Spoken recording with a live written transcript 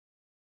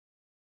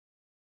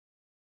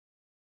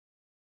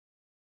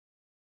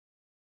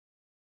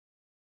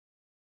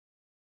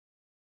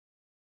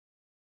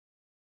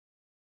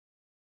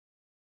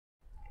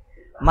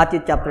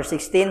Matthew chapter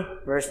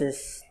 16,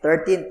 verses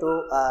 13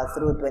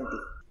 through 20.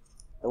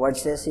 The word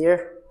says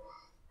here,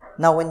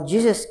 "Now when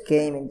Jesus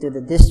came into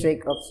the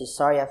district of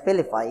Caesarea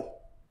Philippi,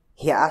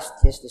 he asked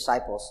his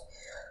disciples,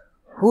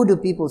 'Who do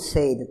people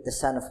say that the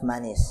Son of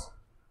Man is?'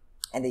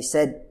 And they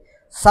said,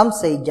 'Some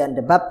say John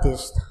the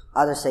Baptist,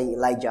 others say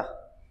Elijah,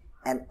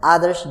 and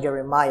others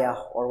Jeremiah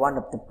or one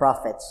of the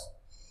prophets.'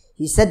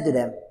 He said to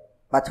them,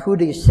 'But who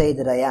do you say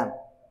that I am?'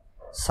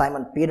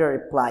 Simon Peter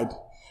replied,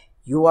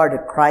 'You are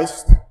the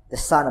Christ, the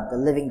Son of the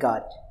living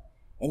God.'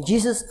 And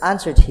Jesus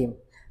answered him,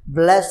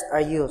 'Blessed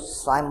are you,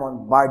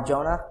 Simon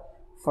Bar-Jonah,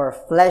 for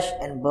flesh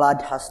and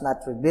blood has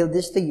not revealed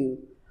this to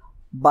you,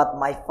 but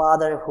my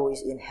Father who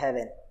is in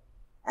heaven.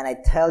 And I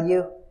tell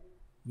you,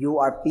 you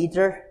are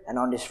Peter, and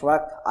on this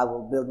rock I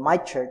will build my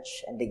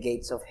church, and the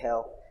gates of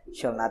hell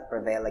shall not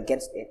prevail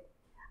against it.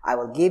 I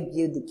will give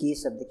you the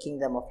keys of the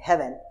kingdom of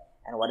heaven,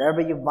 and whatever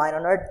you bind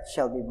on earth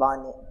shall be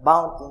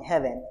bound in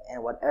heaven,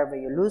 and whatever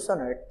you loose on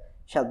earth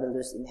shall be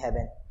loosed in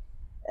heaven.'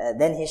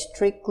 Then he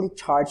strictly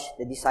charged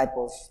the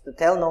disciples to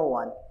tell no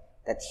one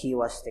that he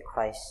was the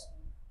Christ."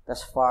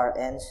 Thus far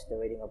ends the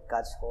reading of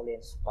God's holy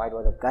and inspired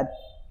word of God.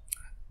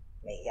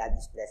 May He add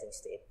His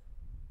blessings to it.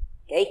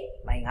 Okay,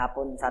 maayong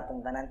hapon sa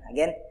atong tanan.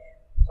 Again,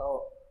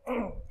 so,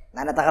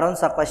 nanata karon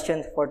sa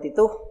question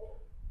 42.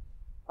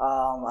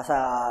 As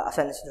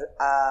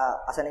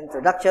an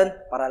introduction,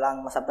 para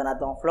lang masabtan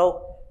nato ang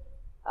flow.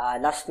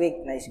 Last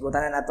week,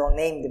 naisgutan na nato ang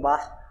name, di ba?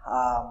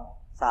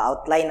 Sa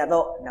outline na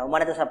to,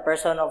 nahuman na to sa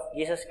person of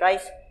Jesus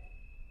Christ.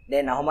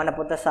 Then, nahuman na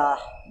po to sa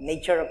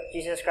nature of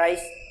Jesus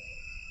Christ.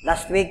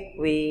 Last week,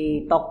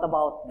 we talked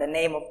about the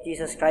name of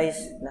Jesus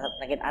Christ.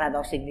 Nakita na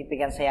itong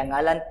significance sa iyang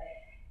ngalan.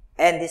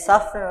 And this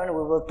afternoon,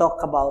 we will talk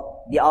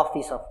about the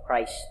office of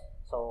Christ.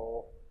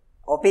 So,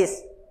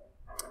 office.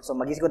 So,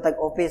 mag-isgot tag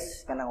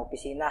office, kanang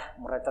opisina,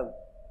 mura tag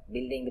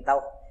building bitaw.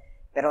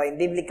 Pero in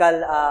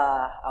biblical,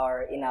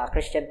 or in a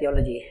Christian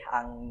theology,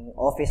 ang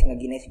office nga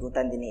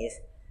ginaisgutan din is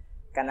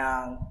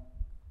kanang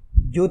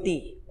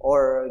duty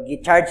or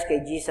gi-charge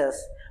kay Jesus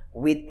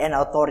with an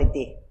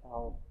authority.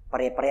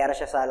 Pare-parehara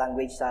siya sa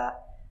language sa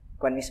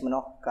kuan mismo,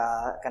 no?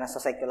 Kana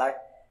sa secular.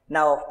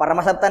 Now, para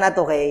masabtan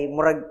nato kay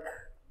murag,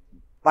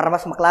 para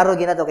mas maklaro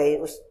gina to kay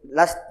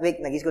last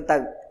week nagisgot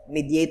tag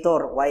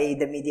mediator, why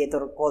the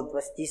mediator called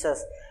was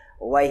Jesus,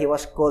 why he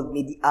was called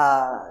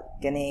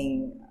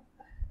kaning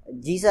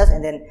Jesus,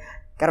 and then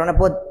karon na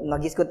pod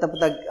nagisgot ta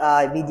pod tag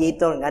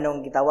mediator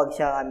nganong gitawag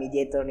siya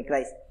mediator ni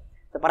Christ.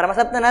 So para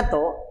masabtan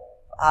nato,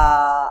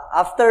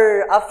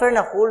 after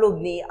nahulog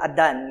ni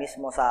Adan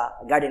mismo sa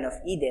Garden of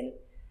Eden,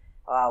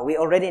 we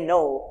already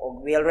know,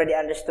 or we already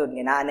understood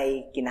nga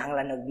naanay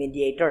kinahanglan og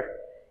mediator.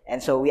 And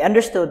so we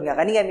understood nga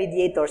kani nga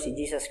mediator si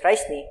Jesus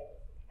Christ ni.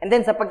 And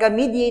then sa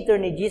pagka-mediator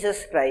ni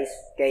Jesus Christ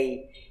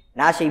kay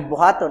na siya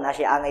buhaton, na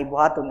siya angay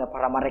buhaton nga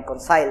para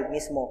ma-reconcile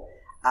mismo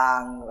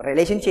ang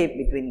relationship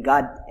between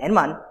God and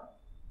man.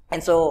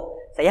 And so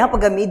sa iyang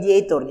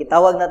pagka-mediator,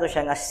 gitawag nato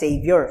siya nga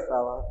savior.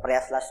 So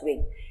parehas last week.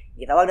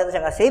 Gitawag nato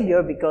siya nga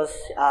savior because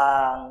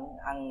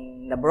ang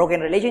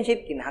na-broken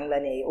relationship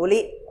kinahanglan niya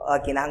uli,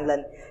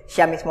 kinahanglan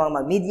siya mismo ang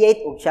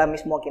mag-mediate, ug siya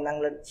mismo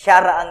kinahanglan siya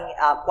ra ang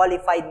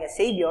qualified nga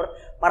savior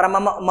para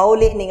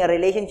mauli ni nga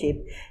relationship.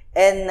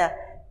 And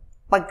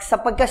sa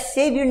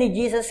pagka-savior ni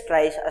Jesus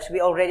Christ, as we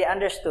already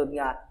understood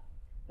nga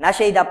na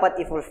siya dapat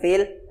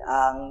i-fulfill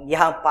ang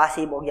iyang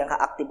passive o iyang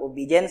active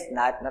obedience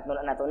na nga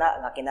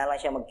kinahanglan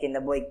siya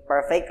magkinabuhi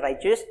perfect,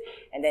 righteous,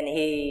 and then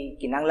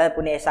kinahanglan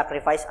po niya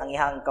sacrifice ang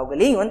iyang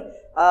kaugalingon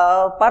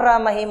para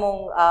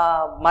mahimong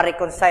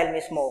ma-reconcile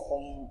mismo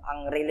kung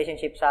ang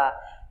relationship sa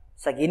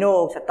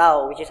Ginoo sa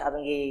tao, which is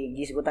atong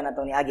gisgutan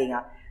nato ni agi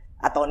nga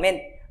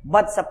atonement.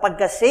 But sa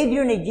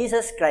pagka-savior ni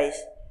Jesus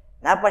Christ,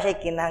 napa siya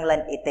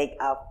kinahanglan i-take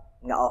up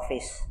nga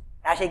office.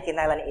 Na siya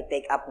kinahanglan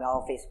i-take up nga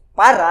office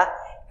para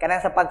kanang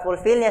sa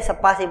pag-fulfill niya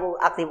sa passive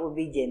active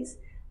obedience,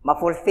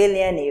 ma-fulfill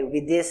niya ni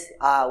with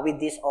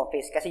this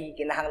office kasi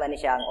kinahanglan ni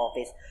siya ang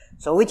office.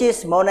 So which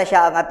is mao na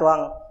siya ang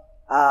atuang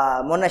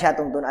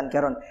atong tun-an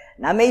karon.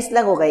 Na-amaze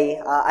lang ko kay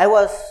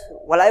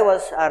while I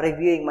was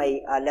reviewing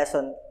my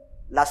lesson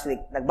last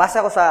week.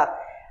 Nagbasa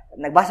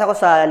ko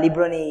sa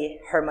libro ni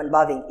Herman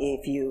Bavinck,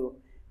 if you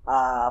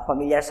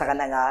familiar sa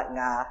kana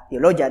nga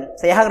theologian,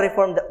 sa iyang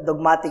Reformed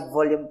Dogmatic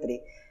Volume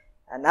 3.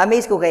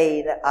 Na-amaze ko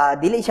kay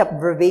dili siya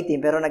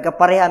verbatim pero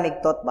nagkapareha mig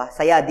thought ba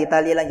saya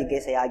detalye lang gyud kay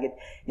saya gyud.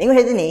 Ningon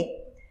siya dinhi,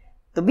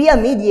 to be a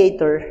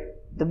mediator,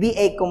 to be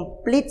a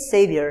complete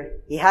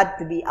savior, he had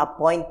to be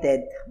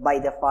appointed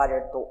by the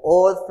Father to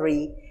all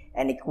three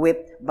and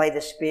equipped by the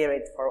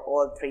Spirit for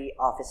all three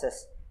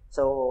offices.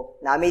 So,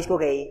 na-amaze ko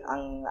kay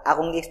ang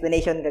akong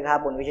explanation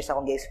kagahapon, which is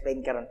akong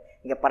gi-explain karon,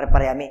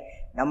 nagkapare-pareha mi.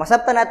 Na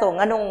masabtan nato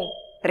nganong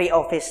 3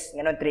 office,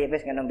 nganong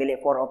dili 4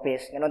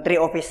 office, nganong 3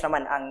 office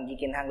naman ang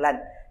gikinahanglan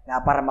na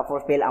para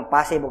ma-fulfill ang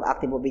passive ug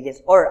active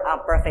obedience or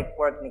ang perfect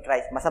work ni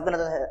Christ. Masabtan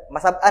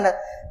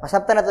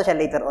na to siya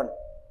later on.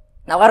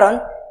 Now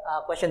karon,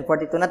 question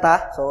 42 na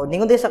ta. So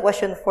ningon din sa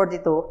question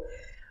 42,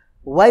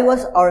 why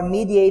was our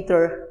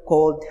mediator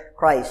called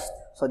Christ?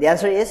 So the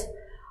answer is,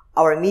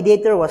 our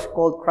mediator was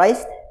called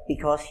Christ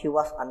because he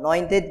was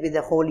anointed with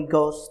the Holy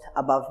Ghost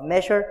above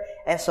measure,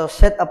 and so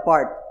set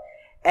apart,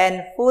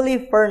 and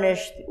fully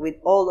furnished with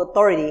all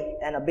authority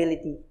and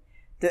ability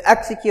to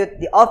execute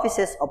the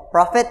offices of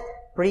prophet,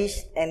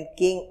 priest, and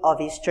king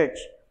of his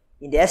church,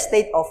 in the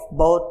estate of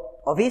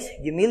both of his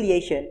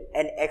humiliation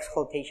and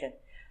exaltation.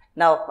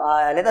 Now,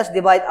 let us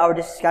divide our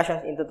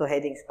discussions into two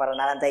headings para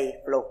nalantay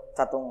flow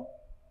sa itong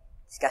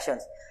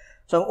discussions.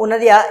 So, ang una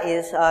diya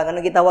is,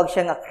 ganun gitawag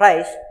siya nga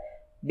Christ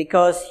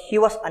because he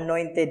was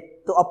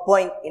anointed to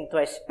appoint into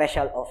a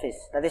special office.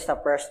 That is the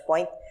first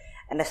point.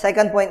 And the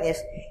second point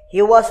is, he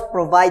was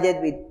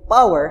provided with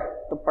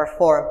power to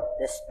perform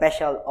the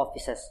special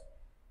offices.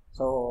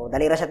 So,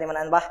 dali ra sa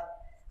timanan ba?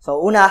 So,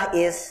 una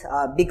is,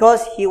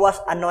 because he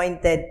was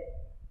anointed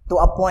to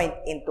appoint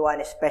into a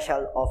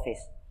special office.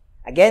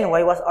 Again,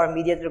 why was our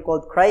mediator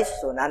called Christ?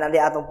 So, nanali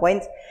atong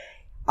points.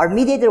 Our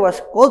mediator was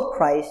called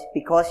Christ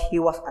because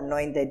he was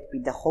anointed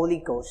with the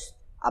Holy Ghost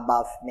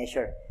above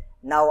measure.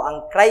 Now,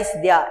 ang Christ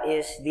dia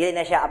is dili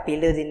na siya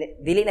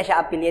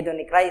apelyido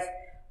ni Christ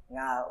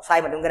nga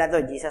usay madunggan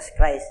nato Jesus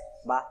Christ,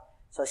 ba?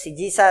 So si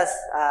Jesus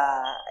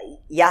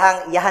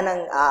yahan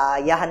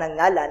ng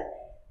ngalan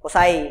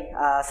usay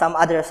some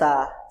other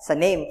sa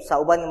name sa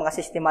uban ng mga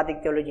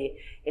systematic theology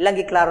ilang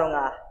giklaro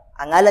nga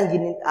ang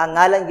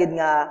ngalan gid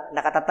nga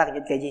nakatatak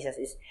gid kay Jesus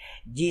is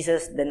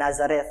Jesus the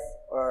Nazareth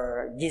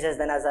or Jesus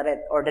the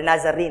Nazareth or the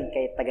Nazarene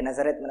kay taga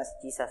Nazareth man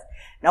si Jesus.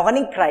 Now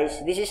kaning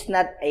Christ, this is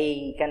not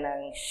a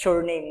kanang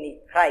surname ni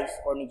Christ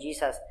or ni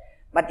Jesus,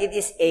 but it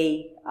is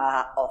a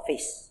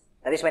office.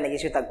 That is why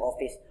nagisyo tag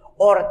office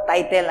or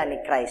title na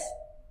ni Christ.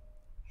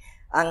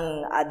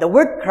 Ang the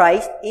word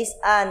Christ is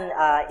an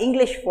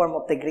English form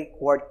of the Greek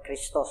word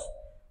Christos.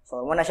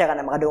 So mo na siya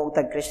kana makadungog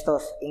tag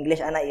Christos.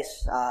 English ana is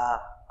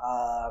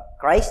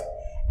Christ,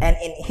 and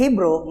in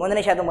Hebrew mo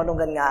na siya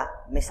madunggan nga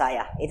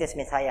Messiah. It is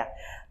Messiah.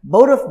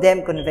 Both of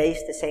them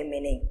conveys the same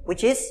meaning,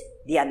 which is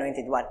the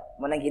anointed one.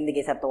 Mo nang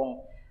gindigay sa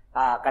tong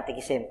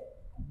catechism.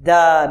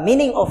 The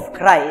meaning of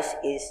Christ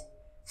is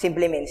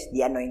simply means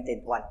the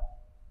anointed one.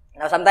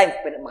 Now sometimes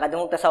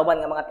makadungog ta sa uban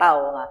nga mga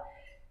tao nga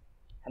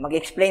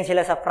mag-explain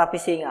sila sa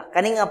prophecy nga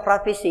kaning nga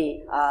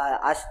prophecy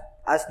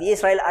as the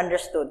Israel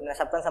understood nga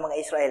sabtan sa mga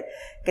Israel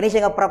kani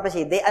siya nga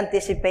prophecy, they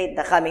anticipate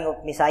the coming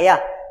of Messiah,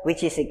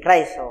 which is si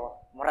Christ. So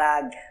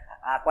murag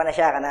kuha na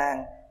siya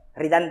kanang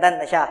redundant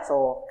na siya.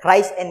 So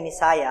Christ and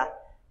Messiah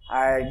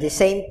are the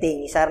same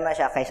thing, isa na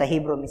siya kay sa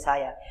Hebrew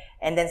Messiah,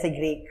 and then sa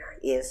Greek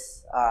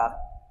is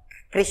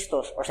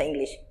Christos or sa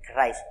English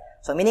Christ.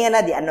 So meaning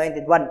na the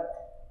anointed one.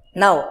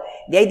 Now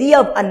the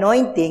idea of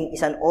anointing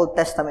is an Old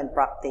Testament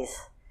practice.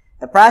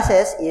 The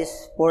process is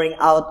pouring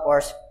out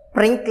or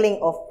sprinkling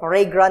of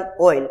fragrant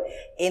oil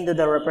into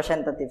the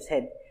representative's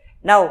head.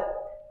 Now,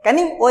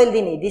 kaning oil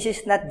din this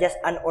is not just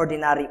an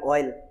ordinary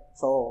oil.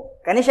 So,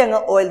 kani siya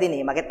nga oil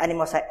din makita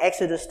nimo sa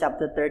Exodus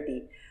chapter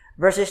 30,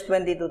 verses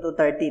 22 to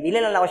 30.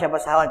 Dili lang ako siya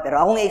basahon, pero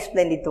akong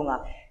i-explain dito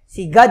nga,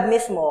 si God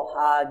mismo,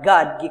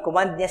 God,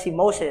 gi-command niya si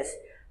Moses,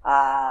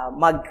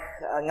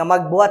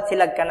 magbuhat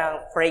sila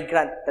kanang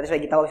fragrant. That is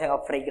why gitawag siya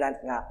nga fragrant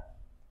nga.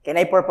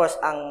 Kinay purpose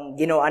ang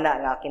Ginoo ana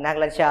nga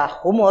kinahanglan siya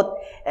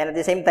humot, and at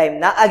the same time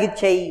naagit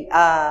siya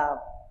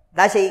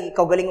na siya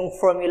kaugalingong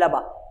formula ba.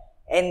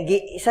 And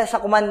isa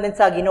sa commandment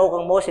sa Ginoo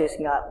kang Moses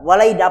nga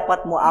walay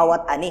dapat mo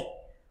awat ani.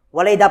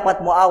 Walay dapat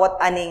mo awat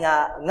ani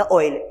nga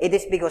oil. It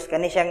is because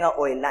kani siya nga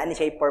oil na ani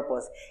siya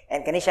purpose,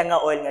 and kani siya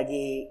nga oil nga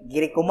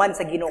gi-recommend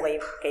sa Ginoo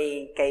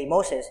kay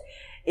Moses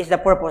is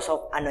the purpose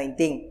of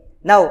anointing.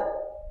 Now,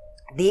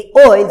 the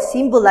oil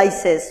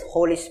symbolizes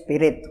Holy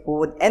Spirit who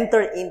would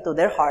enter into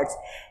their hearts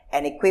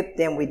and equip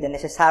them with the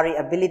necessary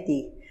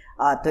ability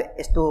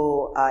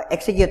to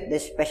execute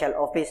this special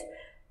office.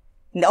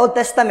 In the Old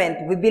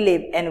Testament, we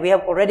believe and we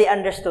have already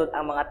understood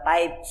ang mga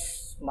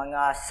types,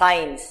 mga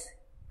signs,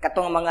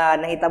 katong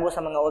mga nahitabo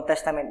sa mga Old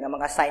Testament na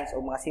mga signs o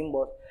mga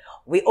symbols.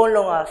 We all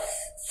know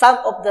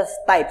some of the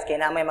types, kaya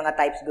na may mga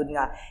types good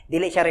nga,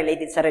 dili siya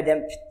related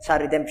sa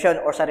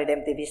redemption or sa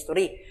redemptive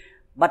history.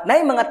 But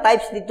na yung mga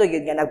types dito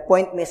yun nga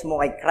nag-point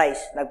mismo kay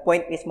Christ,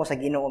 nag-point mismo sa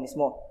Ginoo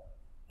mismo.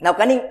 Now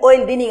kaning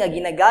oil din nga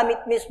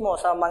ginagamit mismo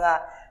sa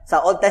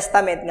Old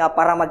Testament nga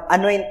para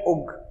mag-anoint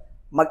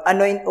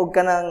og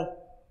kanang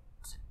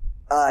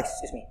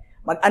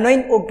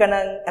mag-anoint og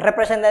kanang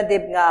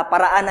representative nga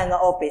paraan nga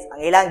office.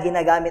 Ang ilang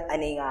ginagamit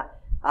ani nga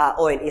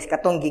oil is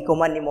katong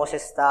gikuman ni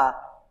Moses sa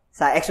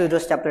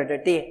Exodus chapter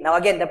 30. Now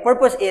again, the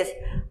purpose is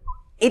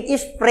it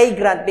is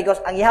fragrant because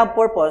ang iyang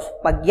purpose,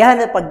 pag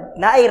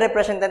naay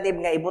representative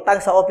nga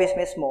ibutang sa office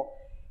mismo,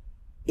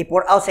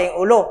 i-pour out sa iyong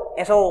ulo.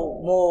 And so,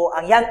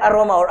 ang iyang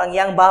aroma or ang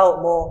iyang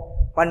baho mo,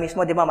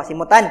 mismo, di ba,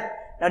 masimutan.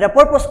 Now, the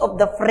purpose of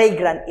the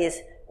fragrant is,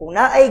 kung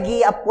naay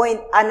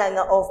gi-appoint ana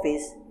nga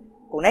office,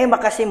 kung naay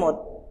makasimot,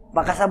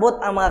 makasabot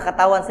ang mga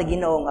katawan sa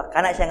Ginoo nga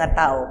kana siya nga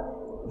tao,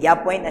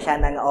 gi-appoint na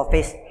siya na nga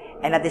office.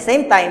 And at the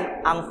same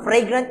time, ang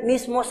fragrant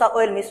mismo sa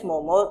oil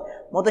mismo,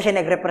 mo to siya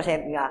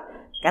nag-represent nga,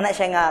 kana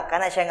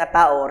siya nga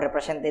tao,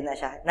 represented na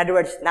siya. In other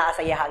words, naa sa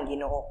iya ang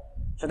Ginoo.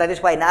 So that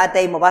is why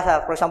naatay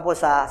mabasa for example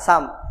sa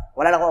Psalm,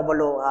 wala lang ko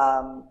abalo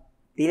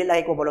dili lang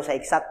ko abalo sa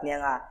exact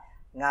niya nga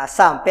nga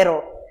some,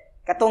 pero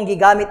katong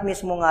gigamit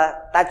mismo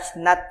nga touch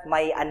not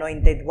my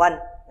anointed one,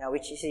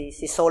 which is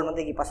si Saul mo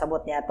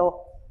gipasabot niya to.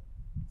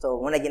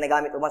 So muna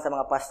ginagamit uban sa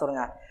mga pastor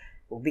nga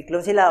ug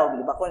biklon sila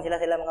ug libakon sila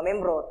mga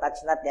membro,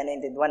 touch not the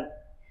anointed one.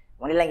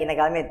 Mo nilang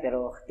ginagamit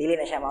pero dili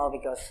na siya mao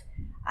because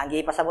ang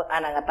gipasabot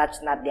ana nga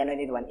touch not the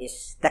anointed one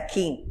is the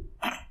king.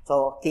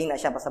 So king na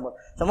siya pasabot.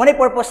 So mo ni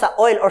purpose sa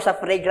oil or sa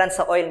fragrance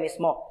sa oil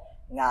mismo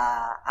nga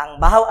ang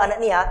bahaw ana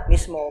niya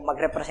mismo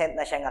magrepresent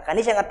na siya nga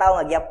kani siya nga tawo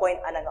nga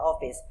gi-appoint ana nga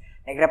office,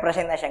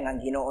 nagrepresent na siya nga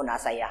Ginoo na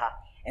sa iyaha.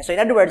 And so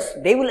in other words,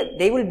 they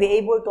will be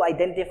able to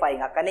identify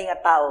nga kani nga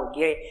tawo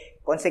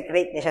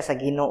consecrate niya siya sa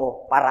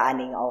Ginoo para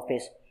ani nga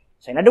office.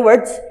 So in other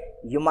words,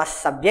 you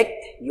must submit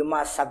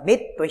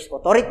to his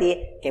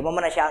authority kay mo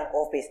man na siya ang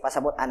office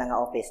pasabot ana nga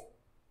office.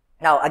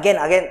 Now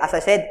again as I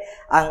said,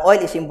 ang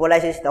oil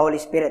symbolizes the Holy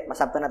Spirit.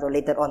 Masabtan nato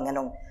later on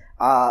nganong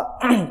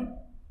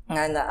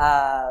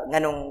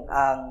nganong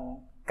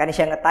kani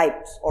siya nga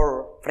types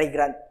or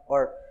fragrant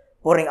or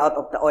pouring out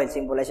of the oil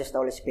symbolizes the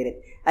Holy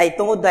Spirit. Ay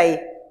tungod ay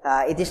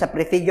it is a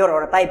prefigure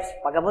or a types.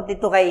 Pagabot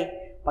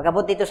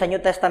dito sa New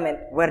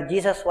Testament where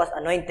Jesus was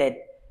anointed,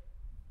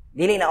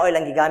 dili na oil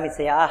ang gigamit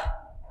sa iya.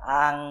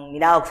 Ang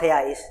minaog sa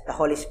iya is the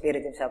Holy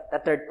Spirit himself,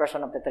 the third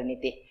person of the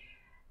Trinity.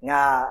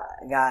 Nga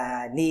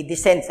ni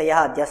descend sa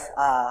iya just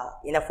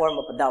in a form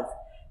of a dove.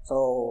 So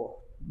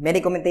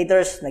many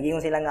commentators nagingon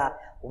sila nga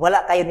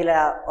wala kayo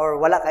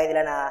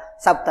nila na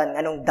sabtan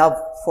anong dove,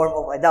 form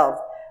of a dove,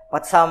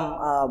 but some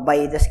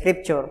by the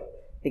scripture,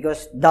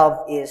 because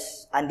dove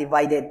is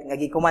undivided nga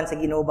gikuman sa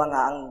Ginoo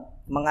nga ang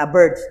mga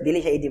birds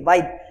dili siya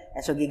i-divide,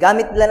 and so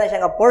gigamit nila na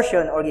siya nga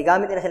portion or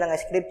gigamit nila sila nga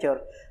scripture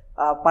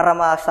para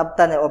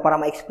ma-sabtan or para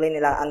ma-explain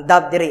nila ang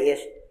dove diri is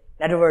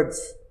in other words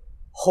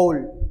whole,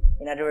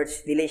 in other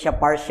words dili siya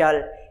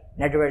partial,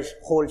 in other words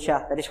whole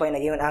siya. That is why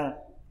nagingon ang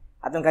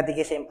atong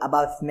catechism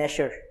above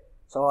measure.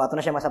 So ato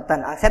na siya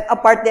masabtan. Ang set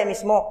apart din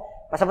mismo,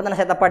 pasabot na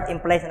set apart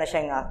implies na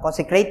siya nga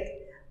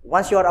consecrate.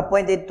 Once you are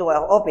appointed to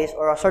an office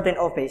or a certain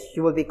office,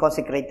 you will be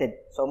consecrated.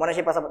 So mo na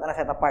siya pasabot na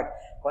set apart.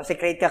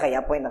 Consecrate ka kay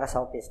appoint na ka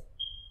sa office.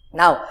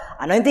 Now,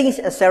 anointing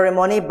is a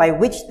ceremony by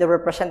which the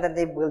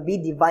representative will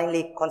be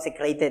divinely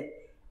consecrated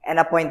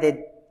and appointed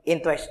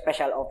into a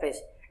special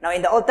office. Now, in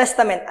the Old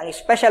Testament, ang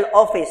special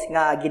office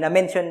nga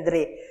ginamention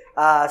diri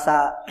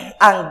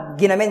ang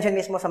ginamention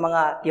mismo sa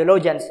mga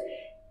theologians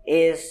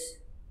is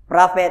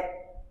prophet,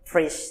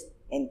 priest,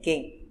 and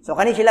king. So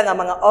kani sila nga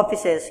mga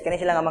offices,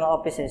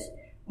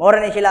 mora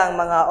ni sila ang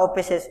mga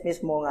offices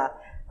mismo nga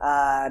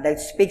that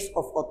speaks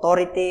of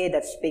authority,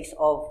 that speaks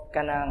of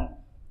kanang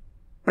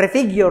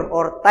prefigure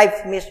or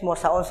types mismo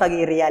sa unsang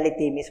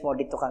reality mismo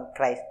dito kang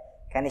Christ.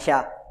 Kani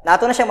siya.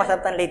 Nato na siya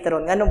masabtan later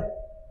on nganong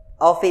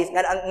office,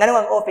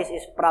 nganong ang office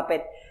is prophet,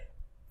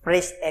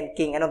 priest, and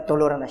king. Anong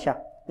tuluran na siya.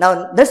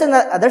 Now, there's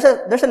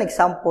an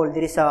example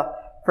diri sa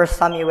 1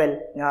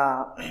 Samuel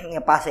nga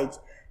passage.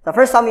 Sa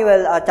 1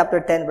 Samuel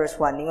chapter 10 verse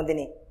 1 ningon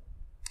dinhi.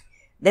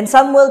 Then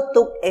Samuel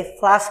took a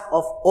flask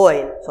of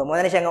oil. So mo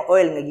na siya nga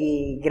oil nga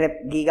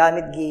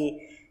gigamit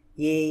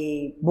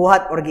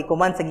buhat or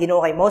gikuman sa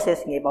Ginoo kay Moses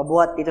nga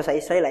ipabuhat dito sa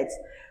Israelites.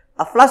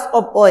 A flask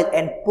of oil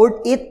and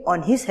poured it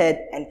on his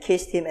head and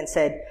kissed him and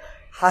said,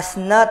 "Has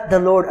not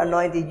the Lord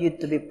anointed you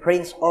to be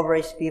prince over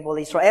his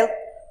people Israel?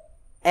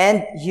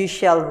 And you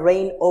shall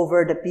reign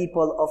over the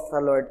people of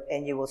the Lord,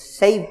 and you will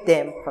save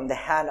them from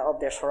the hand of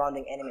their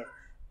surrounding enemies."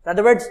 In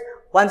other words,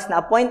 once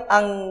na-appoint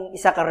ang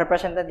isa ka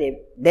representative,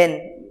 then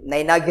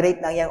na-inaugurate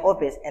na ang iyang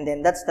office, and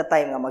then that's the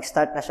time nga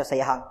mag-start na siya sa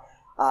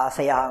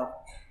iyang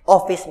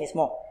office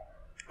mismo.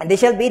 And they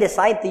shall be the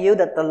sign to you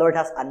that the Lord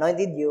has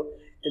anointed you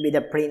to be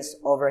the prince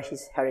over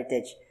his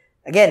heritage.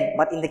 Again,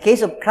 but in the case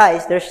of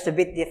Christ, there's a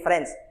bit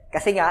difference.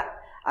 Kasi nga,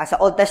 ang sa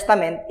Old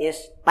Testament is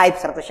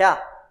types rato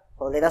siya.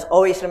 So let us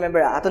always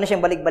remember, ato na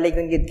siyang balik-balik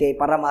yung gid kay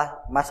para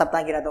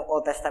masabtan gyud natong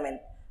Old Testament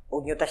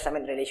o New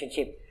Testament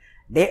relationship.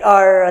 They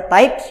are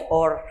types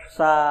or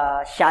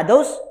sa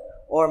shadows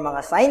or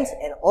mga signs,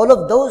 and all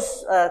of those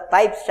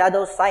types,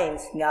 shadows,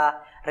 signs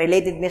nga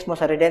related mismo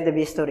sa redemptive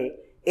history,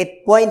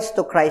 it points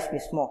to Christ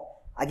mismo.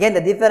 Again,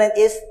 the difference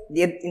is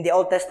in the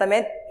Old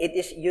Testament, it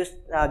is used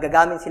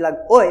gagamit sila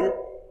oil,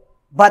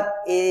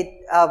 but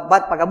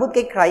pagabot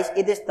kay Christ,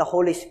 it is the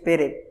Holy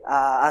Spirit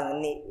ang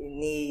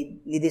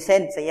ni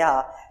descend sa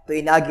iya to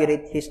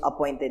inaugurate his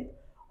appointed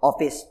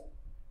office.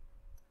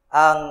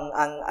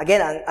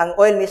 Ang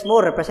oil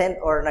mismo represent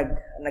or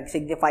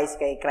nag-signifies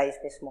kay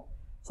Christ mismo.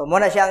 So mo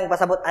na siyang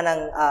pasabot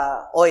anang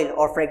oil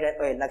or fragrant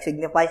oil,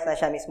 nag-signifies na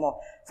siya mismo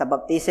sa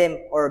baptism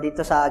or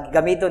dito sa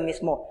gamiton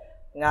mismo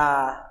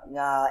nga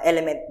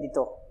element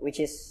dito,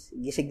 which is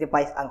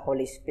gisignifies ang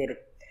Holy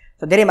Spirit.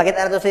 So diri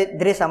makita nato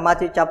diri sa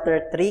Matthew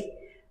chapter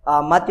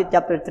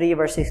 3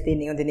 verse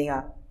 16 ingon dinhi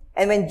nga,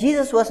 "And when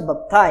Jesus was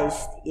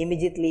baptized,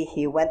 immediately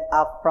he went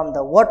up from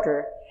the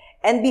water,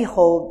 and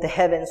behold, the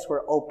heavens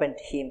were opened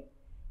to him,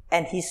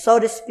 and he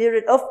saw the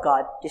Spirit of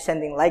God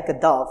descending like a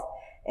dove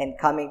and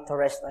coming to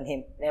rest on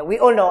him." Now, we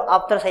all know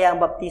after sa iyang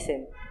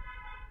baptism,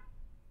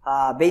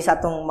 based sa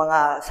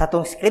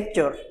atong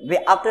scripture,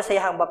 after sa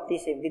iyang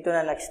baptism, dito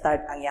na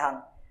nag-start ang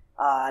iyang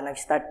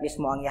nag-start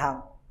mismo ang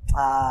iyang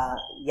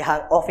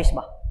office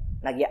ba?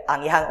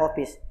 Ang iyang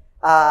office.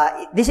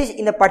 This is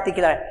in a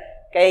particular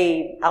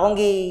kay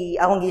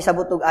akong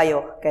gisabot og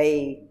ayo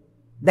kay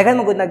daghan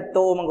man gud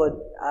nagtuo man gud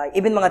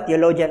even mga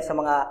theologians sa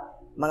mga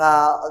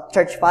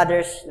church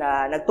fathers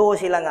na nagtuo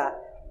sila nga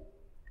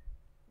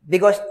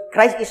because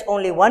Christ is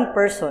only one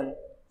person,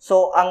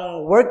 so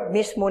ang work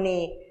mismo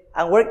ni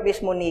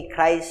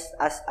Christ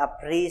as a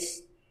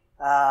priest,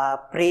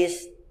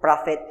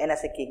 prophet, and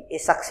as a king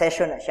is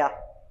succession na siya.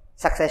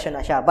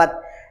 But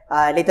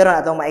later on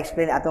atong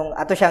ma-explain ato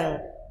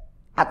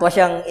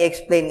siyang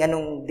i-explain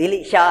nganong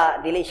dili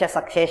siya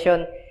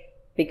succession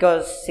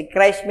because si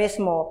Christ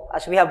mismo,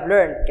 as we have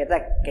learned,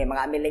 kay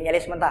mga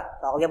millennialist man ta.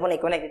 So ako gyapon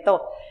i-connect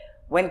ito.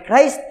 When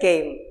Christ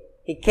came,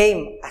 he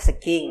came as a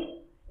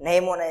king.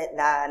 Nahimo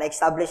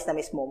na-establish na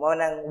mismo mo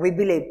nang we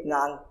believe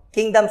nga ang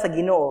kingdom sa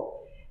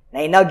Ginoo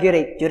na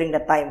inaugurate during the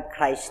time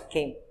Christ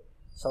came.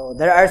 So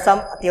there are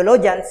some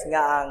theologians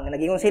nga ang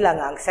nagingon sila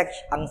nga ang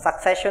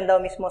succession daw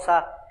mismo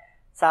sa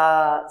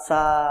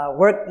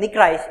work ni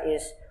Christ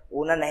is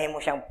una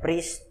nahimo siyang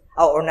priest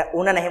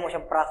una nahimo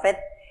siyang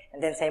prophet, and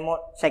then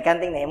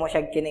second thing nahimo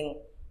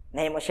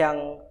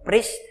siyang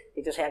priest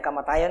dito sa iyang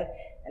kamatayon,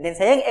 and then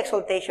sa iyang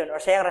exaltation or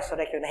sa iyang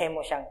resurrection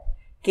nahimo siyang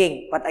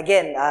king. But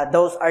again,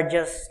 those are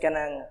just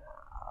kanang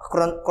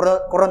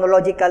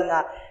chronological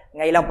nga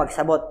ilang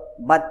pagsabot.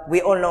 But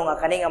we all know nga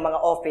kani nga mga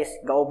office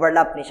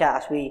ga-overlap ni siya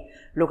as we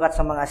look at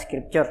sa mga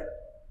scripture.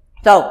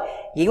 So,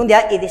 ingon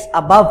diha, it is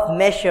above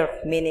measure,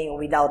 meaning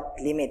without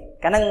limit.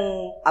 Kanang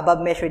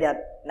above measure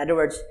that, in other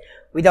words,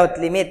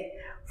 without limit.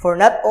 For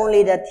not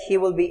only that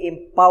he will be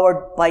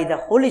empowered by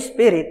the Holy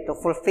Spirit to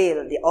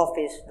fulfill the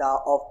office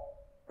of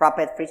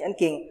prophet, priest, and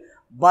king,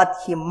 but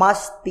he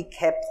must be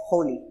kept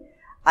holy,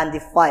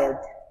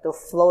 undefiled, to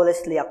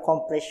flawlessly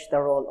accomplish the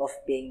role of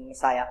being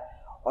Messiah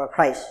or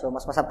Christ. So,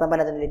 mas masabtan pa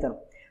natin dito.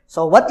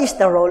 So, what is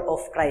the role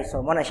of Christ?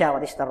 So, muna siya,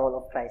 what is the role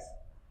of Christ?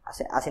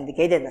 As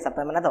indicated,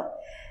 nasabtan man na to.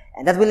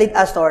 And that will lead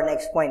us to our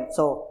next point.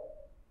 So,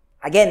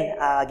 again,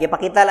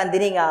 gipakita lang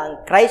din nga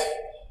ang Christ,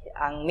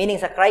 ang meaning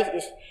sa Christ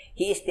is,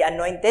 He is the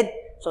Anointed.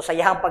 So, sa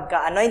iyang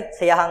pagka-anoint,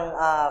 sa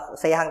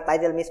iyang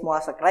title mismo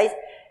sa Christ,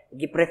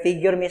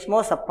 giprefigure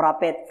mismo sa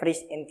prophet,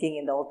 priest, and king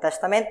in the Old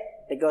Testament.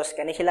 Because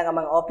kani sila nga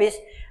mga office,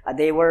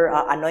 they were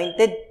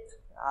anointed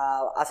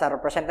as a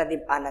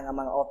representative ana nga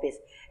mga office.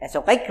 And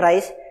so kay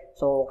Christ,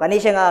 so kani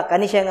siya nga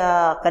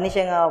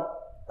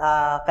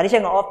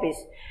office,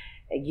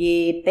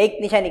 gi-take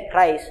ni siya ni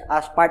Christ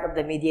as part of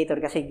the mediator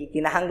kasi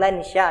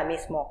gikinahanglan siya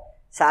mismo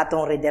sa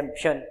atong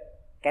redemption.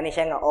 Kani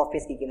siya nga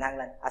office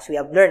gikinahanglan. As we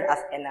have learned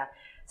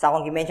sa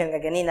akong gi-mention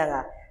nga ganina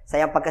nga sa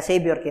iyang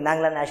pagka-savior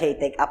kinahanglan na siya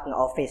i-take up nga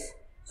office.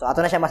 So,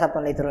 ato na siya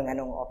masabtan later ng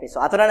anong office. So,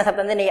 ato na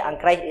nasabtan din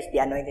ang Christ is the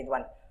Anointed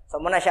One.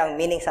 So, muna siya ang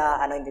meaning sa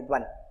Anointed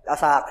One. O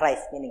sa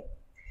Christ, meaning.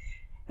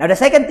 Now, the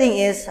second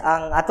thing is,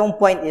 ang atong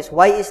point is,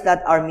 why is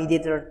that our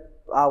mediator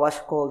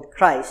was called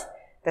Christ?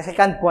 The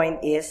second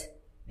point is,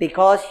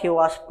 because He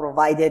was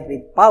provided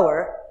with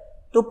power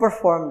to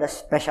perform the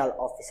special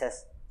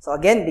offices. So,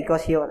 again,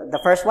 the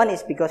first one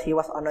is because He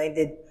was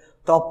anointed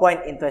to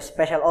appoint into a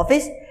special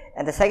office.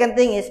 And the second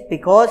thing is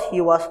because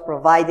He was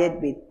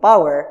provided with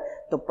power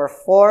to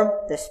perform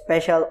the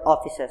special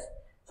offices.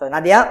 So,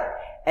 Nadia,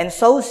 and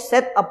so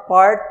set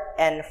apart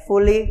and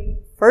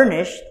fully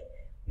furnished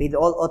with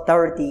all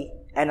authority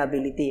and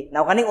ability.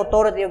 Now, kaning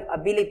authority and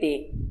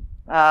ability,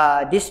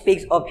 this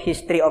speaks of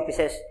His three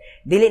offices.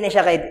 Dili na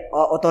siya kay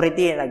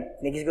authority,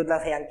 nagisgot lang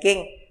sa iyang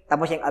king,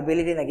 tapos yung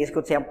ability,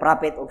 nagisgot sa iyang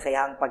prophet, o sa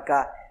iyang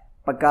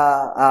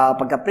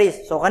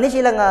pagka-priest. So, kani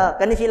sila nga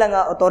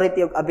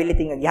authority o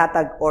ability nga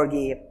gihatag or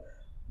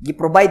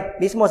gi-provide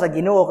mismo sa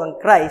Ginoo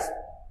kang Christ,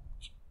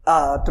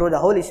 through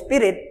the Holy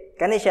Spirit,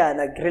 kani siya,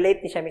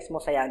 nag-relate ni siya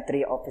mismo sa yang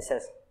three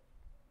offices.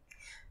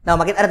 Now,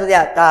 makita nato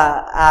diya,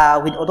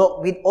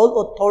 with all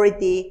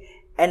authority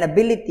and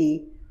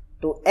ability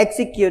to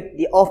execute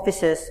the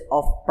offices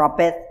of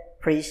prophet,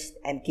 priest,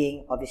 and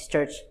king of His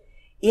church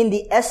in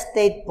the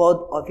estate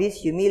both of His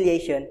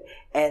humiliation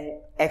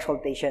and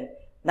exaltation.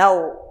 Now,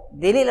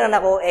 dili lang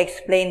ako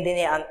explain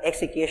din ang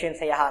execution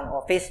sa yahang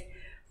office.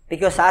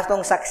 Because sa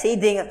atong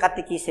succeeding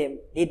catechism,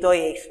 dito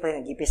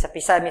i-explain,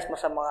 gipisa-pisa mismo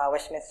sa mga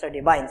Westminster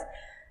Divines.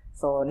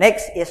 So,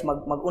 next is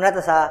mag-una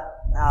ta sa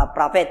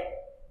prophet.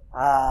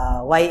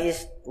 Why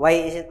is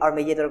it our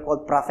mediator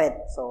called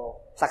prophet?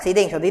 So,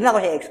 succeeding. So, di na ako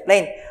siya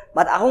explain.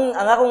 But ang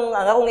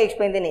akong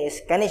i-explain din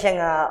is, kani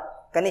siya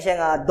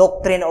nga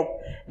doctrine of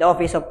the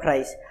office of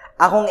Christ.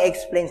 Akong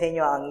i-explain sa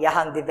inyo ang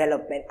yahang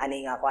development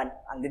ani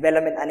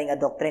nga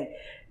doctrine.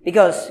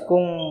 Because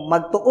kung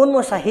magtuon mo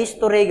sa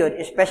history yun,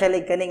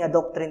 especially kani nga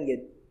doctrine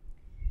yun,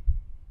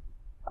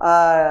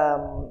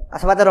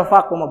 as a matter of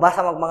fact, kung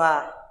mabasa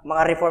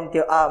mga reform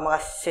mga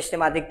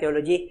systematic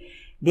theology,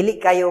 dili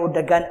kayo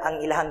dagan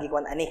ang ilahang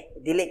gikuan ani.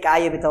 Dili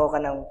kayo bitaw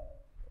ka ng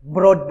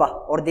broad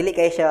ba, or dili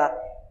kayo siya,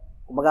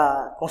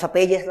 kung sa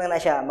pages lang na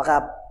siya,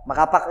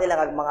 makapak nila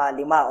kag mga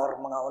 5 or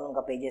mga 8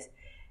 ka pages.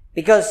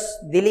 Because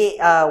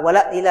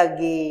wala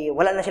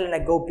na sila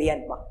nag-go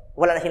beyond pa.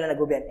 Wala na sila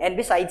nag-go beyond. And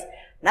besides,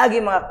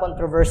 naging mga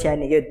kontrobersya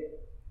ni yun.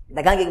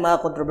 Nagangig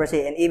mga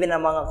controversy, and even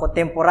ang mga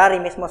contemporary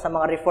mismo sa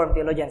mga Reformed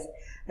theologians,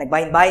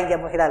 nagbahin-bahin kaya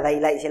mo sila,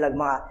 laylay sila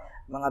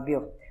mga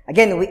view.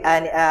 Again,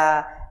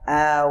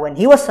 when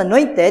he was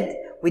anointed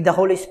with the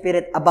Holy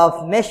Spirit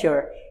above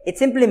measure, it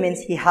simply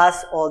means he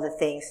has all the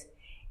things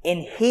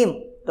in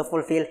him to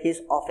fulfill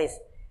his office.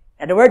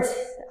 In other words,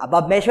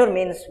 above measure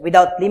means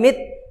without limit,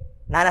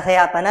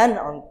 nanasaya tanan,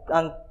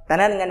 ang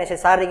tanan nga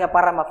necessary nga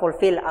para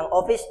ma-fulfill ang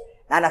office,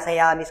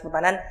 nanasaya mismo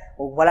tanan,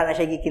 o wala na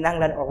siya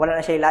gikinahanglan, o wala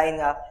na siya lain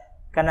nga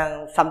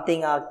kanang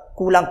something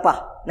kulang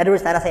pa. In other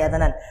words, nanasaya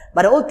tanan.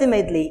 But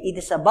ultimately, it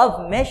is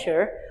above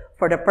measure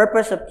for the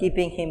purpose of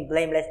keeping him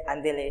blameless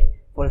until he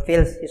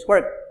fulfills his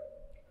work.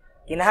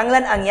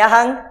 Kinahanglan ang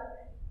yahang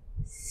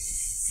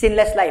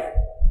sinless life.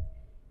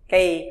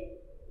 Kay,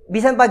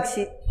 bisan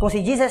kung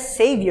si Jesus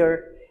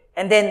Savior,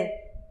 and then,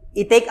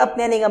 i-take up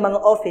niya nga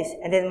mga office,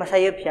 and then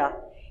masayop siya,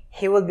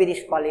 he will be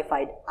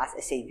disqualified as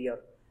a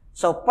Savior.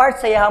 So, part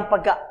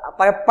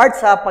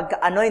sa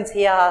pagka-anoint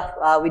siya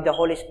with the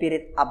Holy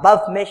Spirit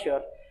above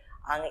measure,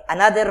 ang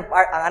another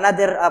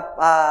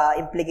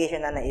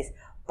implication na is,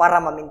 para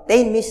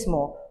ma-maintain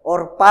mismo,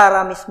 or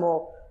para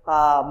mismo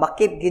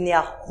makip niya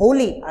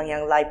holy ang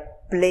yang life,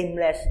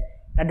 blameless.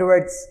 In other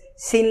words,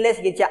 sinless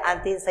gid siya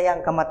until sa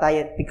yang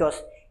kamatayon, because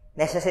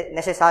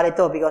necessary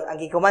to, because ang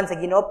gikuman sa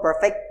Ginoo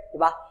perfect,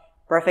 di ba?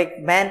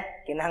 Perfect man,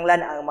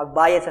 kinahanglan ang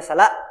magbayad sa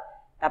sala,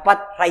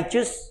 dapat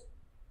righteous,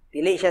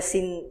 dili siya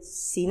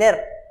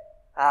sinner,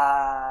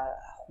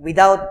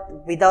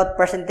 without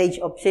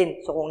percentage of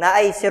sin. So kung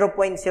naay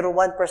 0.01%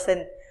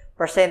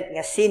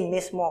 nga sin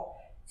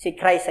mismo si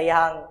Christ sa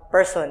iyang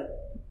person,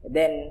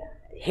 then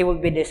he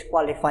will be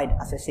disqualified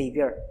as a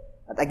Savior.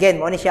 At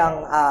again, mo ni siya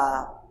ang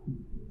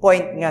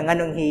point nga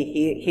nganong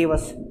he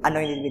was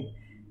anointed with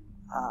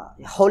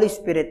Holy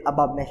Spirit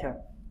above measure.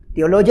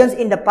 Theologians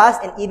in the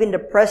past and even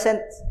the present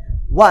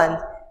one,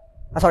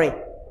 the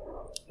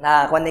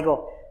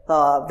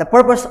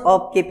purpose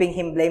of keeping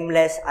him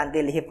blameless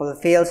until he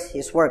fulfills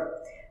his work.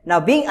 Now,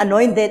 being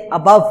anointed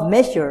above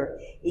measure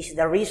is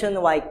the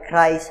reason why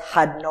Christ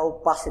had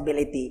no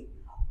possibility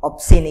of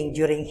sinning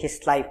during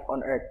his life on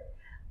earth.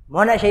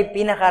 Muna siya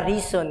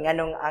pinaka-reason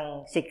nganong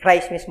ang si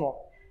Christ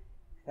mismo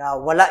na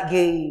wala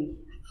gi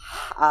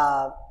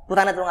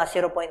puta na ito nga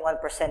 0.1%.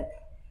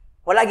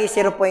 Wala gi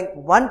 0.1%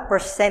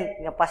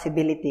 nga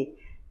possibility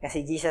nga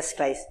si Jesus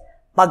Christ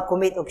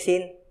mag-commit og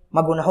sin,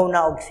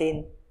 magunahuna og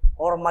sin,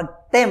 or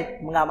mag-tempt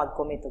mga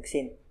mag-commit og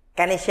sin.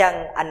 Kani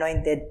siyang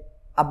anointed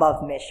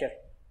above measure.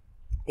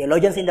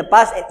 Theologians in the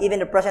past and even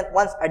the present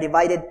ones are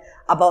divided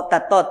about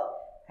that thought.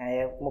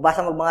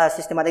 Mubasa mo mga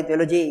systematic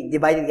theology,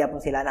 divided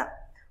gyapon sila na.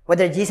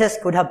 Whether Jesus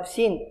could have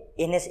sinned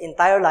in his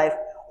entire life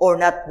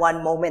or not one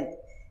moment.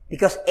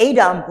 Because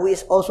Adam, who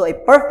is also a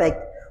perfect,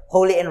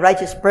 holy and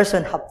righteous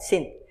person, have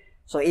sinned.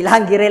 So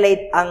ilang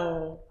girelate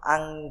ang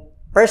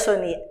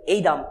person ni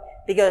Adam,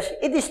 because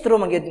it is true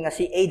magyud nga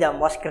si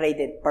Adam was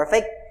created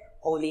perfect,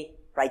 holy,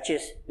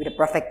 righteous, with a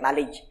perfect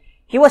knowledge.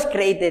 He was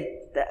created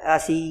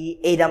si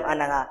Adam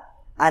ana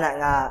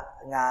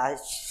nga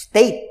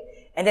state.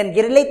 And then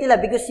girelate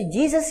nila because si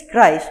Jesus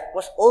Christ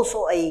was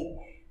also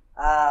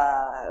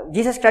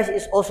Jesus Christ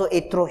is also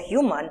a true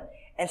human,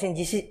 and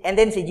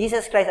then si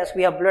Jesus Christ, as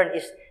we have learned,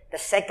 is the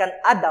second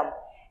Adam.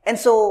 And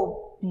so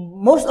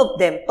most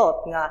of them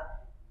thought nga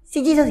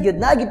si Jesus gyud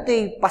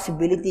nagitoy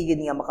possibility gyud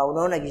nga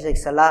makauno na gyud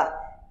sa sala,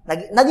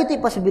 nagitoy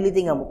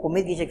possibility nga mo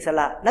commit gyud sa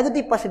sala,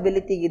 nagitoy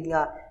possibility gyud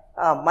nga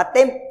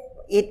matempt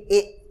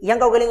yang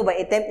kaugalingon ba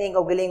attempt yang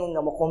kaugalingon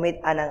nga mo commit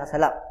ana nga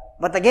sala.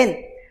 But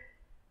again,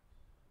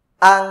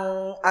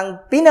 ang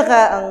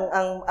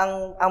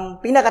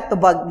pinaka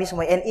tubag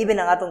mismo, and even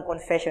ang atong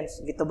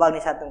confessions gitubag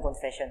ni sa atong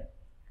confession.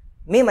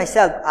 Me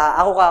myself,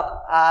 ako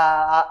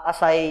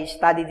as I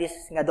study this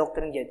nga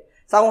doctrine gyud,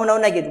 sa akong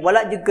hunahuna gyud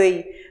wala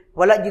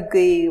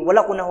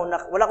ko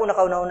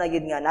nakaunahuna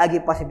gyud nga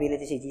naagi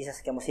possibility si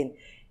Jesus kamusin,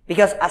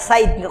 because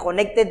aside nga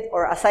connected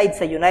or aside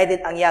sa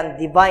united ang yang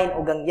divine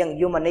ug ang yang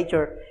human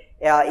nature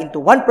into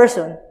one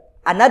person,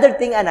 another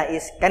thing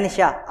is kani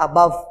siya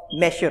above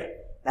measure.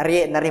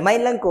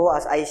 Na-remind lang ko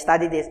as I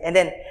study this. And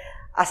then,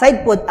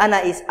 aside po,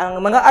 is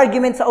ang mga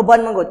argument sa uban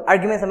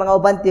argument sa mga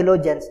uban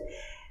theologians,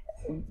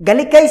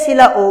 galikay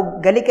sila og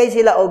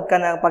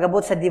kanang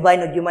pagabot sa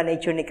divine ug human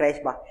nature ni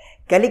Christ ba.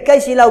 Galikay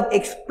sila og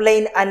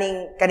explain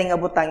kaning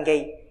abutang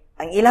kay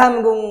ang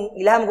ilham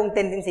kong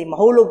tendency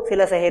mahulog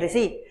sila sa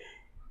heresy.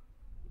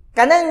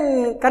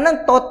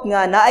 Kanang thought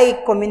nga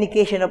naay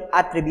communication of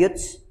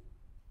attributes,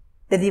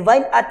 the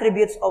divine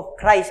attributes of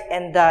Christ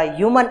and the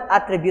human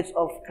attributes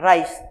of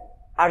Christ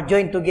are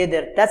joined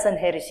together. That's an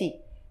heresy.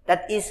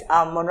 That is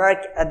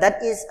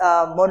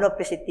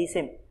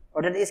monophysitism,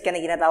 or that is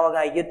kanang ginatawag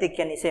nga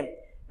eutychianism.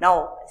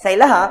 Now, sa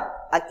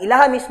ang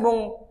ilaha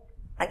mismong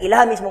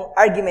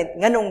argument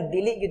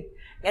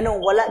nganong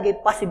wala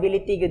gyud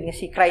possibility gyud nga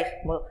si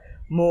Christ mo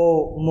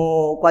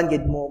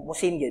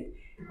sin gyud.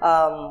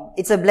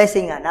 it's a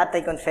blessing nga,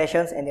 natay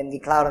confessions, and then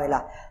giklaro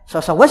nila.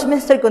 So, sa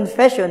Westminster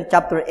Confession,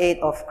 chapter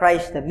 8 of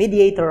Christ, the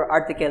Mediator,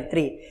 article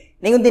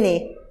 3, ningon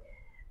din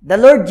the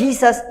Lord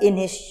Jesus in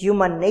His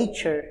human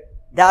nature,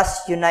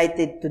 thus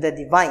united to the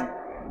divine,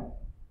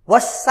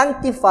 was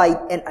sanctified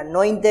and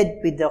anointed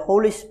with the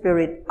Holy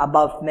Spirit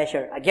above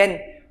measure. Again,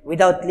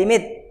 without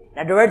limit.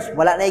 In other words,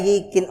 wala na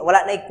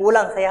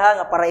kulang sa yaha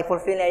nga para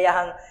i-fulfill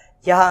niya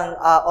yahang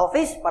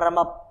office, para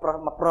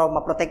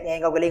ma-protect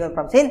niya yung kagalingon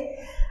from sin.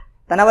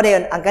 Tanawa na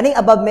yun, ang kaning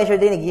above measure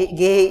din,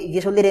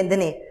 gisulti rin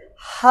din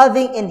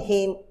having in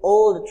Him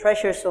all the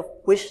treasures of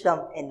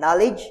wisdom and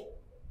knowledge,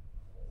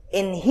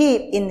 in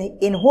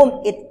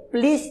whom it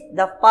pleased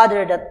the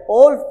Father that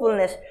all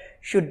fullness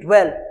should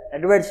dwell. In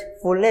other words,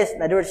 fullness,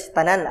 in other words,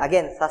 tanan,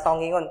 again, sa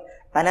songingon,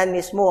 tanan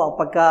mismo, ang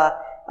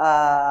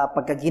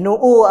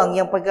pagka-Ginoo, ang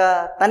yung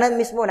tanan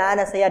mismo,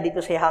 naana saya dito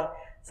sa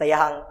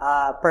yahang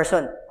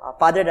person.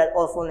 Father that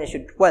all fullness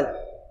should dwell.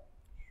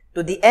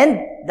 To the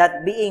end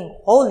that being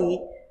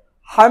holy,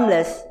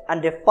 harmless,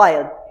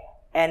 undefiled,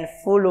 and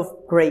full of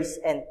grace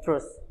and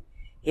truth,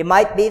 He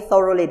might be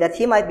thoroughly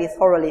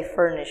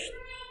furnished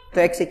to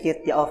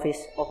execute the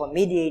office of a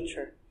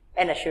mediator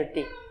and a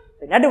surety.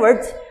 So in other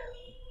words,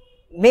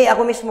 may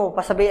ako mismo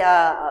pasabi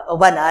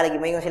uban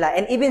lagi mo yung sila,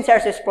 and even si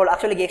R.C. Sproul,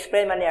 actually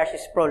gi-explain man ni R.C.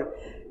 Sproul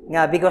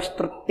nga because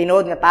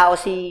tinuod nga tao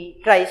si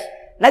Christ,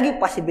 naging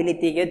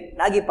possibility gyud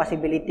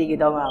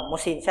daw nga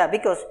musin siya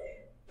because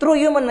true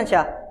human man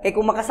siya. Kay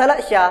kung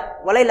makasala siya,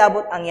 walay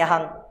labot ang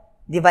yahang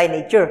divine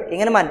nature. Kaya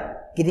nga naman,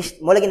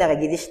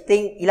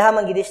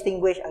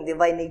 gidistinguish ang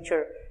divine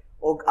nature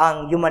o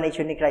ang human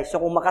nature ni Christ. So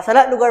kung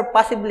makasala lugar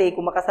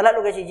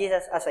si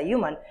Jesus as a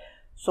human,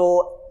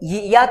 so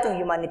yatong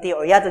humanity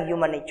or yatong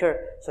human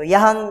nature. So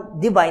yahang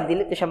divine,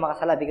 dili to siya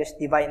makasala because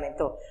divine man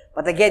to.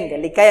 But again,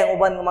 galikay ang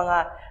uban ng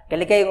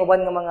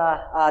mga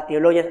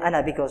theologians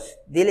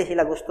because dili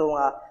sila gusto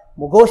nga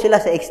mugo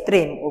sila sa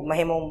extreme ug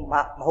mahimong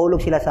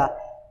mahulog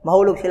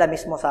sila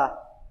mismo sa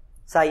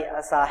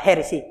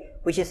heresy,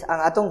 which is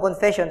ang atong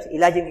confessions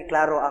ilaging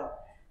giklaro ang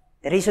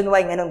the reason why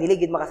nganong dili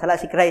gid makasala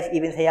si Christ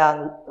even sa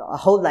iyang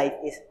whole life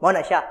is mo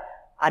na siya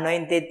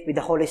anointed with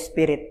the Holy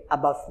Spirit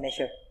above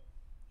measure.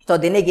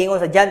 So dinig ingon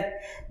sa John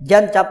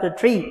chapter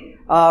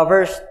 3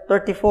 verse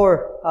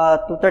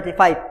 34 to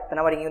 35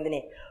 tanawa rin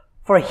dinhi.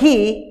 For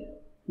He,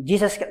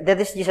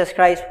 that is Jesus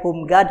Christ,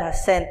 whom God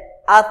has sent,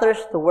 utters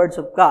the words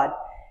of God.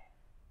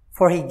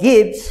 For He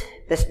gives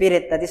the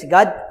Spirit, that is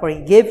God, for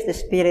He gives the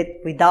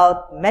Spirit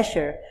without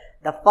measure.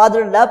 The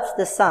Father loves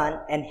the Son,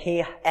 and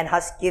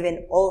has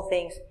given all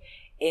things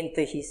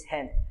into His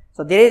hand.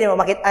 So dili mo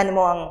makit-an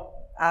mo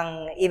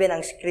ang even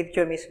ang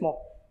scripture mismo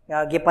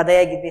nga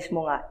gipadayag gid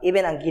mismo nga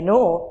even ang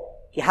Ginoo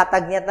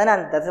gihatag niya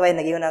tanan. That's why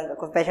nagingon ang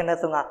confession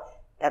nato nga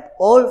that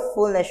all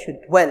fullness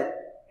should dwell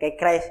kay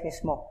Christ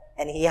mismo,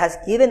 and He has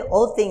given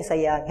all things sa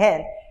iyang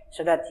hand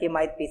so that He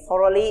might be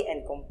thoroughly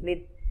and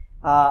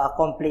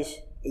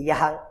accomplish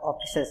iyang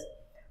offices.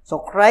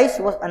 So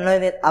Christ was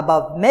anointed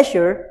above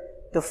measure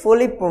to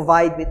fully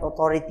provide with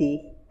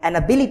authority and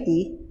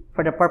ability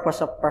for the purpose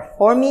of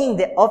performing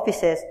the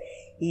offices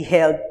He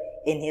held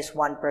in His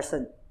one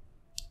person.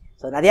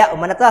 So nadia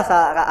umanata sa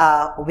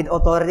with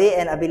authority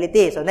and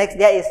ability. So next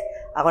dia is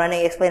ako na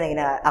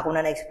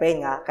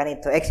explain nga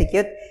kanito to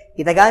execute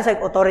gitagaan sa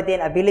authority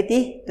and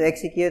ability to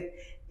execute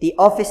the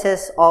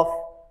offices of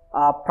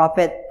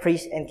prophet,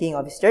 priest, and king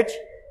of His church.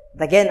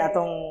 But again,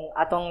 akong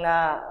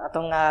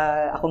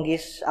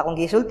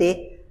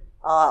gisulti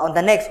on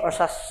the next or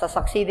sa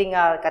succeeding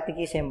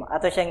catechism,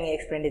 ato siyang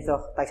i-explain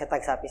dito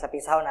tagsa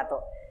pisa-pisahaw nato.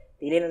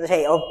 Dili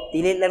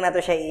lang nato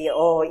siya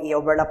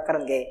i-overlap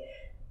karon kay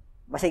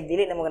basig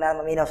dili na mo na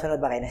maminaw sunod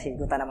ba kay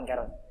nasigutan naman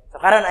karon. So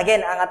karon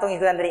again, ang atong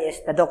iguan diri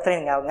is the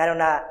doctrine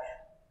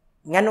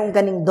nganong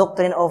ganing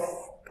doctrine of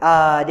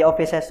the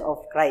offices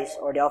of Christ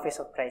or the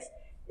office of Christ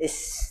is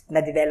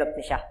na-develop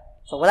ni siya.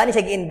 So wala ni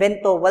siya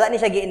giinbento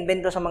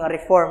sa mga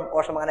reform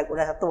or sa mga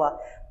nag-una sa tuwa,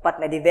 but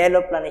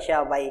na-develop lang ni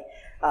siya by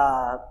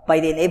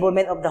the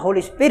enablement of the Holy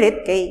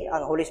Spirit. Kay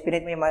ang Holy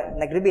Spirit may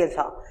nag-reveal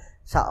sa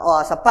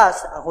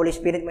past, ang Holy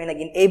Spirit may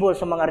nag-enable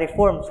sa mga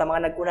reform sa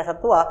mga nag-una sa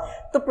tuwa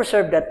to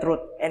preserve the truth.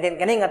 And then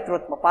kani nga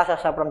truth mapasa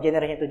sa from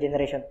generation to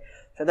generation.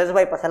 So that's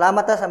why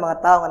pasalamat ta sa mga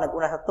tao nga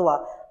nag-una sa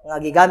tuwa nga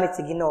gigamit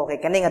si Ginoo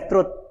kay kani nga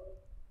truth.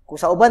 Kung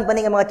sa uban pa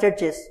ni nga mga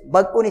churches,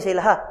 bag-o ni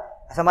sila ha.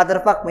 As a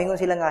matter of fact, moingon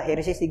sila nga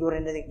heresy siguro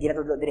na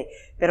ginatudlo dire.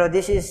 Pero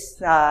this is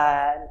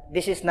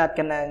not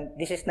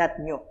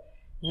new.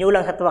 New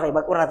lang sa tuwa kay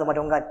bag-o na to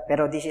madunggan.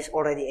 Pero this is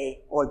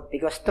already old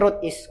because truth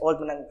is old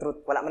man ang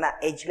truth. Wala man na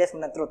ageless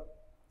man ang truth.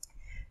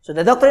 So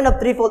the doctrine of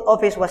threefold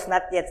office was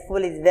not yet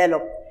fully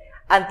developed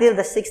until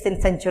the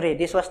 16th century.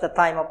 This was the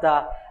time of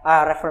the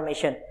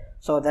Reformation.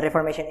 So the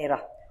Reformation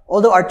era.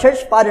 Although our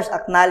church fathers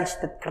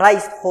acknowledged that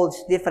Christ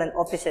holds different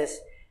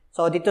offices.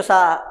 So dito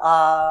sa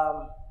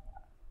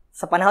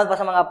panahon pa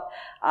sa mga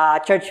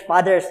church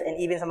fathers and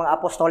even sa mga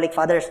apostolic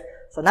fathers.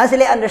 So na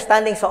sila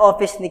understanding sa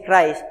office ni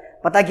Christ,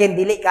 but again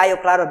dili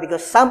kayo klaro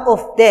because some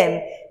of them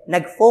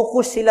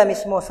nag-focus sila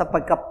mismo sa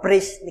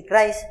pagka-priest ni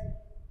Christ.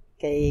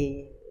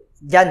 Kay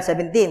John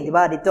 17, di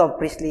ba? Dito,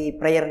 priestly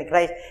prayer ni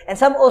Christ. And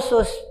some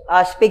also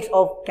speaks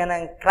of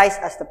kanang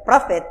Christ as the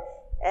prophet,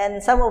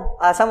 and some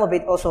of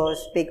it also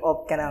speak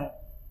of kanang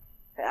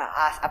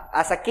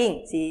as a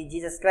king, si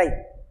Jesus Christ.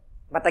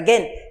 But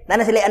again,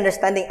 nana sila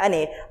understanding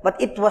ani, but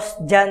it was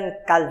John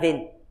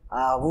Calvin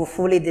who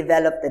fully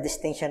developed the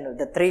distinction of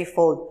the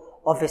threefold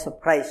office of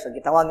Christ. So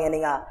gitawag niya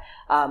nga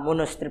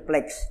monos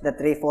triplex, the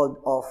threefold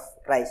of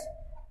Christ.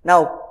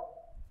 Now,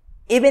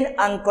 even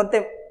ang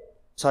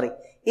contemporary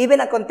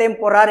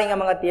nga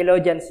mga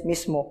theologians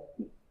mismo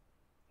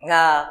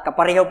nga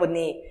kapareho pud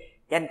ni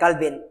John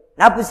Calvin,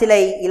 napud sila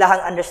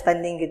ilahang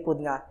understanding gid pud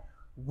nga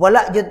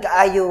wala jud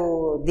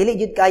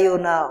kaayo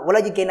na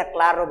wala jud kay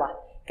naklaro ba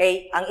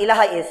kay ang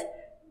ilaha is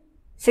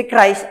si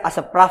Christ as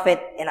a prophet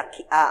and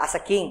as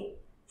a king.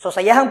 So sa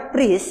yahang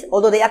priest,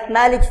 although they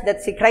acknowledge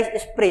that si Christ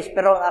is priest,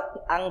 pero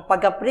ang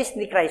pagka-priest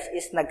ni Christ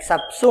is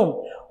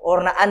nagsubsume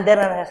or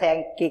na-under na sa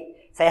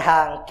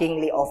yahang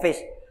kingly office.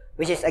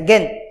 Which is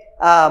again,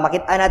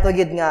 makita nato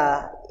yun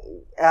nga,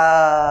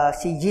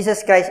 si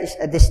Jesus Christ is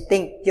a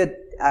distinct yun,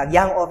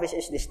 yahang office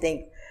is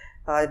distinct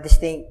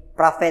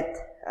prophet,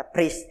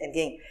 priest, and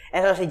king.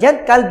 And so si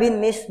John Calvin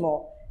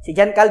mismo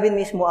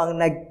ang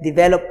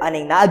nag-develop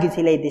aning naagid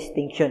sila yung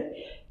distinction.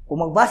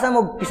 Kung magbasa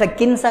mo bisag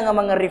kinsa nga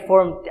mga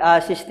reformed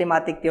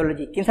systematic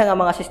theology,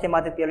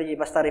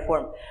 basta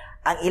reform,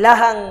 ang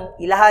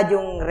ilaha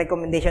yung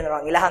recommendation or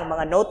ang ilahang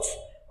mga notes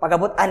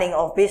pagabot aning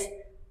office,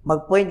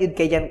 mag-point yun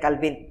kay John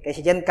Calvin. Kay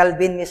si John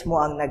Calvin mismo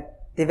ang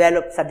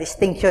nag-develop sa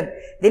distinction.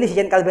 Dili si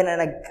John Calvin na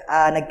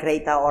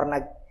nag-create or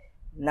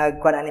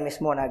nag-kuan ani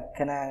mismo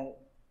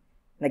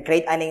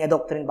nag-create ani nga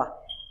doctrine ba.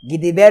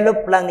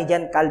 Gidevelop lang ni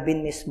John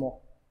Calvin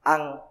mismo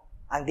ang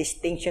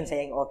distinction sa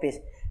iyang office.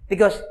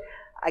 Because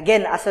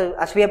again, as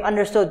we have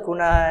understood, kung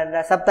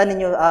nasabtan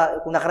ninyo,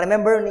 kung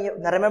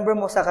na-remember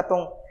mo sa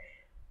katong,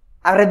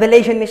 ang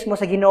revelation mismo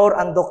sa Ginoo,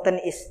 ang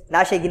doctrine is,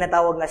 na siya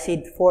ginatawag na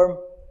seed form,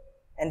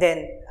 and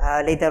then,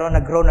 later on,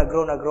 nag-grow,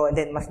 and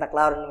then, mas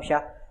naklaro naman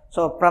siya.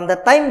 So, from the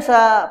time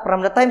sa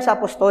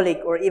apostolic,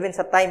 or even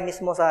sa time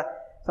mismo sa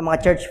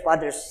mga church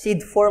fathers,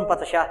 seed form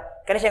pa to siya.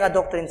 Kaya siya nga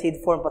doctrine,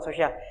 seed form pa to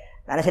siya.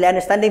 Na sila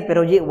understanding,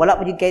 pero wala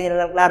pa yung kayo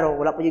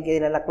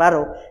nila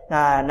klaro,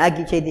 na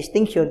nagi siya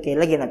distinction, kaya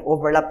lagi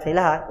nag-overlap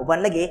sila, uban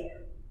lagi,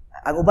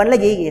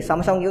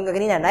 sama-sama yung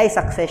kanina, na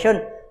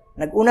succession.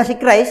 Nag-una si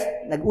Christ,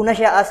 nag-una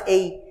siya as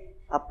a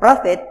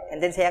prophet,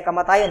 and then sa iyang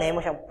kamatayon, nahimo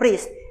siyang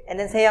priest,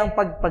 and then sa iyang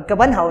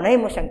pagkabanhaw,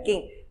 nahimo siyang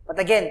king. But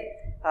again,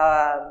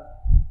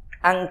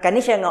 ang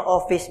kanisya nga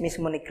office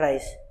mismo ni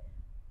Christ,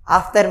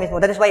 after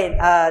mismo, that is why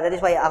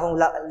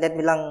let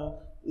me lang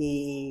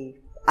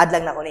i-add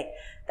lang na ko ni.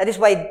 That is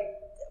why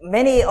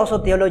many also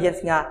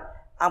theologians nga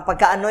ang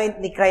pagka-anoint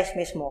ni Christ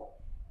mismo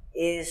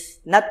is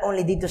not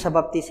only dito sa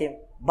baptism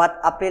but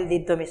appeal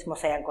dito mismo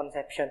sa iyang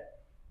conception.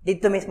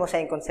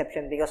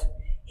 Because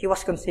he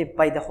was conceived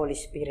by the Holy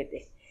Spirit.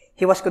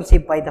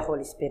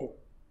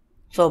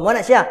 So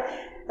muna siya.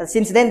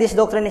 Since then, this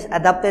doctrine is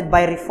adopted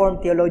by Reformed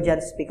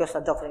theologians because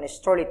the doctrine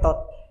is truly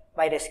taught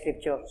by the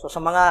Scripture. So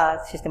sa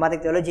mga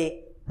systematic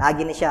theology,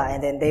 naagi ni siya, and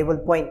then they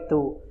will point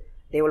to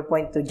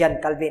John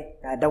Calvin,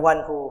 the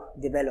one who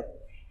developed.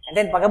 And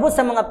then pagabot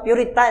sa mga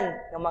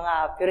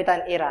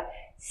Puritan era,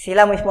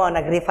 sila mismo ang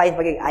nag-refine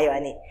pagig ayo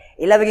ani.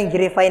 Ila biging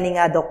gi-refine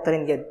nga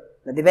doctrine gyud.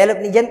 Na-develop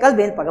ni John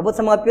Calvin pagabot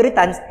sa mga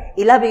Puritans,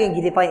 ila biging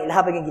gi-define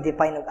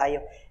og ayo.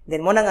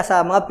 Then mo na nga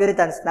sa mga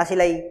Puritans na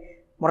sila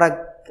murag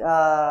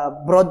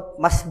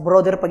mas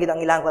broader pagid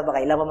ang ilang ba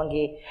kay ila pa man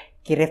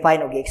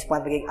gi-refine og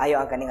gi-expand pagig ayo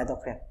ang kaning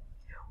doctrine.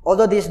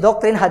 Although this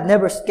doctrine had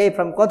never escaped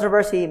from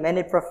controversy,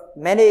 many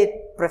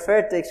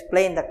prefer to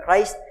explain that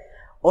Christ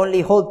only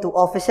hold two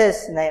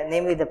offices,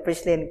 namely the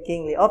priestly and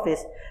kingly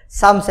office.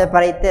 Some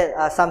separate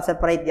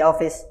the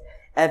office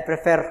and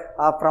prefer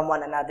from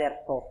one another.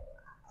 So,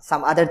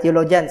 some other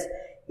theologians,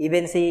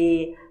 even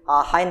si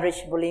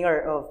Heinrich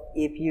Bullinger,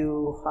 if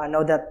you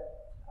know that,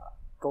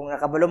 kung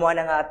nakabalo mo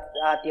nga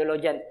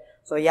theologian,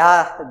 so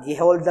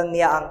gihold lang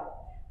niya ang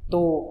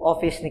two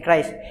office ni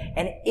Christ.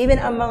 And even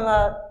ang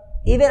mga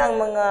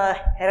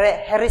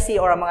heresy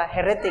or ang mga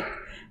heretic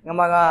ng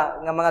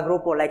mga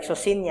grupo like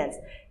Socinians,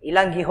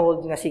 ilang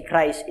gihold nga si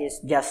Christ is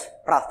just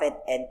prophet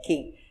and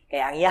king.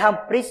 Kaya ang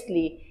yahang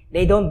priestly,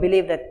 they don't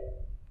believe that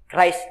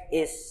Christ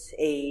is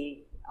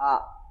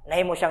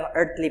nahimo siyang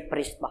earthly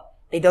priest ba.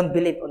 They don't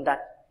believe on that.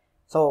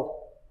 So,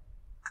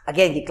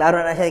 again, giklaro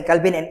na siya ni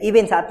Calvin, and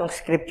even sa atong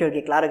scripture,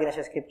 giklaro gina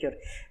siya scripture.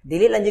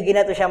 Dili lang jud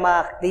ginato siya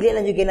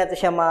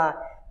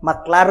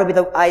maklaro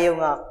bitaw ayo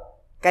nga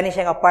kani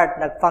siya nga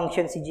part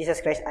nag-function si Jesus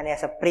Christ ani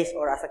as a priest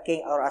or as a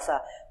king or as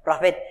a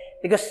prophet,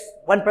 because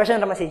one person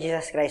naman si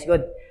Jesus Christ,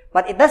 good.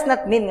 But it does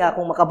not mean nga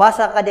kung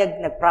makabasa ka diag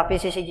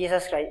nag-prophecy si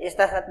Jesus Christ, it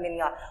does not mean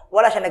nga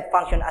wala siya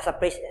nag-function as a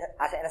priest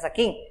as a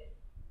king.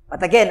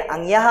 But again,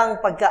 ang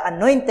yahang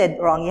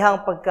pagka-anointed or ang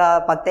yahang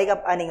pag-take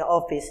up ani nga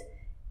office,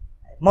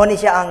 mo ni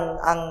siya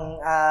ang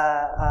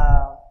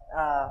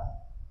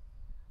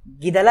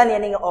gidala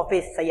niya ning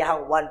office sa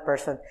yahang one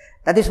person.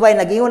 That is why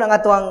nagingon ang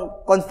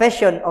atuang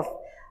confession of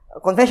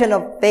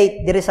faith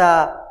diri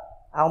sa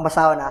akong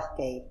basaw na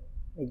kay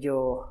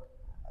medyo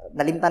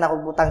nalimtan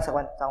ako butang sa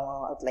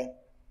akong outline.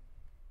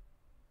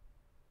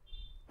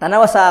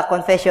 Tanawa sa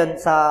confession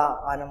sa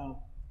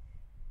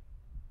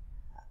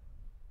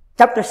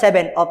chapter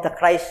 7 of the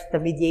Christ the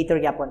Mediator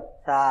yapon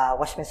sa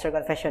Westminster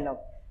Confession of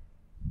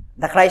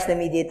the Christ the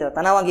Mediator.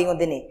 Tanawa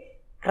gingon din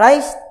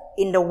Christ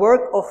in the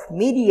work of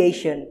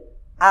mediation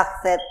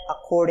acted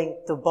according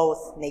to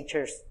both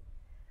natures,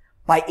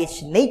 by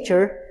each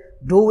nature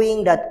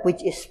doing that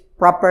which is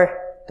proper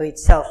to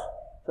itself.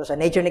 So sa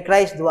nature ni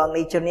Christ, duha ang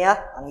nature niya,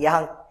 ang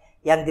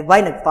yang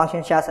divine,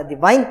 nag-function siya sa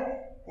divine,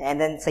 and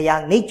then sa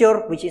yang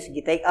nature, which is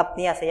gitake up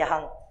niya sa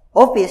yang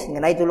office,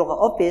 nga naitulo ka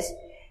office,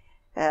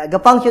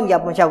 ga-function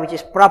gyapon siya, which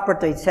is proper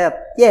to itself.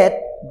 Yet,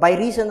 by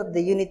reason of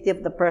the unity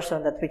of the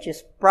person, that which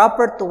is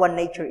proper to one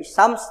nature is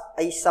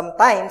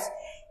sometimes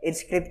in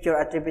Scripture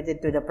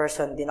attributed to the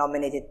person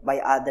denominated by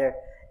other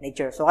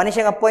nature. So, kani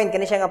siya nga point,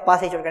 kani siya nga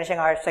passage, or kani siya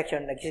nga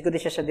section, nagsisiguro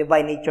siya sa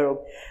divine nature of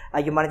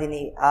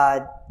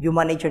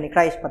human nature ni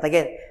Christ. But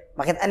again,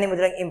 makita mo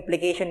din ang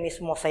implication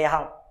mismo sa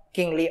yahang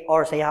kingly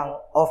or sa yahang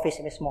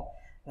office mismo.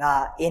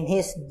 Nga, in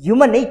his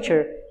human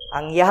nature,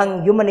 ang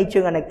yahang human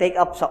nature nga nag-take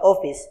up sa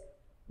office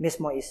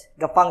mismo is,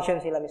 ga-function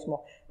sila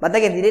mismo. But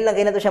again, dili lang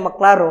kayo na ito siya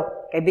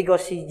maklaro, kay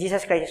because si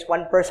Jesus Christ is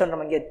one person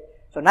naman yun.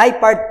 So,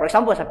 na-part, for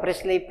example, sa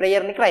priestly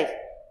prayer ni Christ,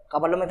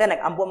 kabalo man tayo,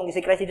 nag-ampo man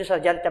si Christ dito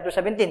sa John chapter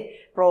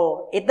 17.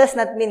 Pero, it does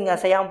not mean nga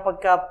sa yung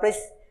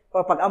pagka-priest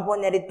or pag-ampo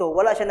niya dito,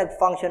 wala siya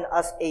nag-function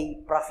as a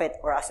prophet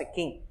or as a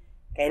king.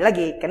 Kaya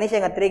lagi, kani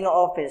siya nga three nga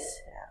office,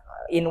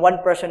 in one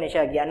person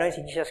niya siya, gi-anoint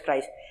si Jesus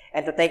Christ,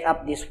 and to take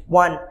up this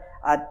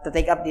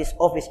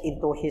office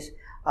into his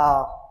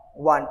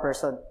one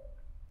person.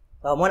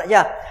 Muna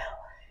siya.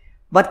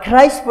 But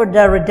Christ, for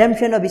the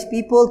redemption of his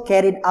people,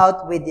 carried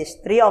out with these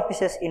three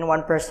offices in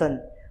one person.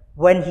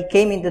 When he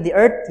came into the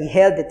earth, he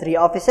held the three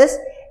offices,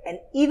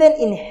 and even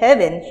in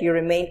heaven, he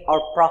remained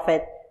our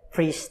prophet,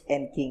 priest,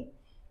 and king.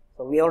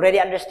 So we already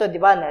understood,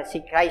 di ba, na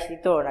si Christ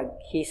dito,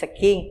 he's a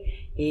king,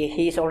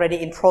 he is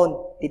already enthroned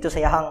dito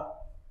sa yahang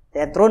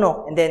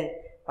trono. And then,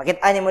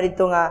 makita niyo mo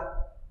dito nga,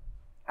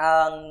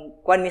 ang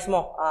kwan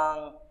mismo,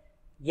 ang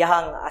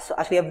yahang,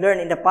 as we have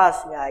learned in the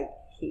past,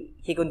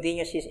 he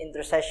continues his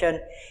intercession,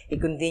 he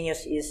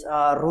continues his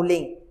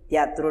ruling,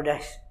 through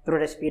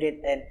the Spirit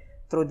and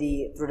through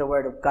the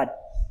word of God.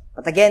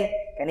 But again,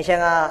 kani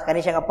siya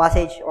nga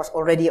passage was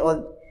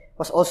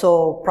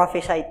also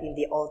prophesied in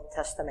the Old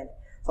Testament.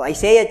 So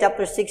Isaiah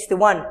chapter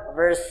 61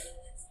 verse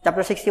 1.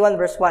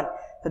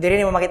 So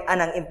diri mo makita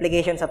ang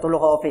implication sa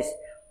tulo ka office.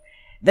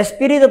 The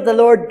Spirit of the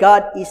Lord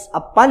God is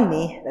upon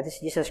me, that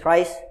is Jesus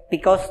Christ,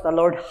 because the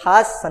Lord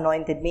has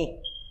anointed me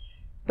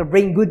to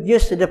bring good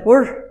news to the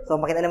poor. So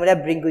makita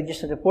naman bring good news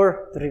to the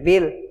poor, to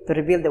reveal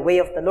the way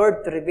of the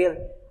Lord, to reveal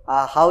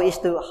how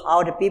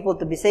the people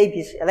to be saved,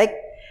 his elect.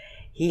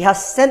 He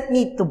has sent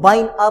me to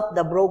bind up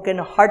the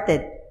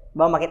broken-hearted.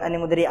 Ba makita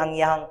nimo diri ang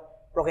yahang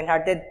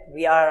broken-hearted.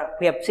 We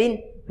have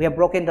sinned, we have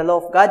broken the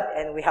law of God,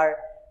 and we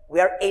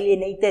are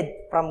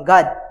alienated from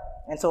God.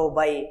 And so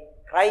by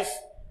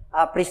Christ's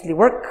priestly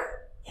work,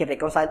 he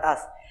reconciled us.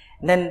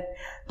 And then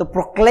to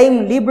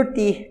proclaim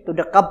liberty to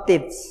the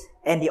captives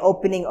and the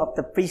opening of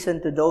the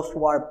prison to those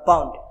who are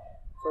bound.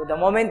 So the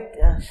moment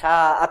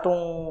sa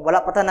atong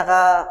wala pa ta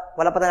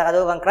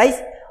nakadulog ang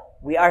Christ,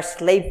 we are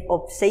slave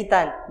of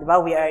Satan, di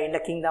ba? We are in the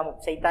kingdom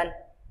of Satan.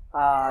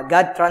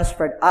 God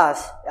transferred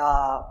us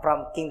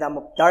from kingdom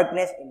of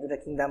darkness into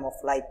the kingdom of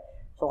light.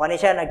 So kani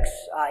siya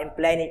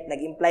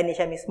nag-imply ni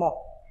siya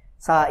mismo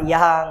sa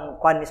iyahang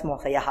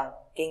sa iyahang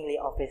kingly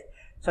office.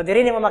 So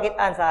diri ni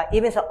mamakit-an sa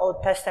even sa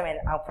Old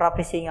Testament ang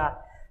prophecy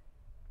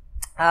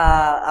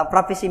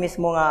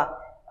mismo nga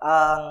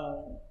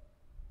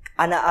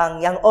ang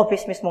yang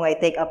office mismo nga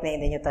i-take up na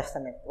in the New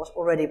Testament was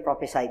already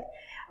prophesied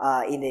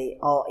in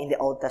the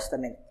Old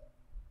Testament.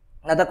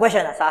 Now the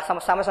question,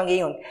 sama-sama sa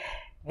gingon,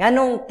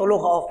 nganong tulo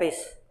ka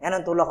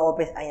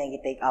office ay yang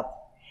i-take up?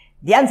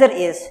 The answer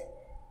is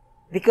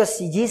because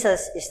si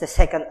Jesus is the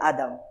second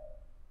Adam.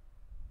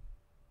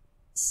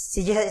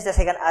 Si Jesus is the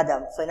second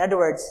Adam. So in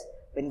other words,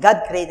 when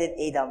God created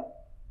Adam,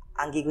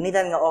 ang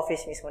gigunitan nga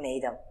office mismo ni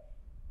Adam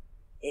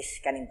is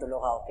kaning tulo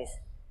ka office.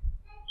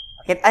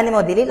 Kita mo,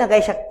 dili na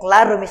guys siya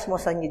klaro mismo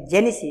sa New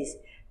Genesis,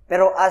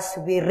 pero as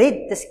we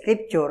read the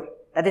Scripture,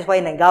 that is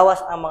why nanggawas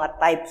ang mga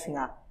types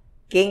nga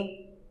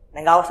king,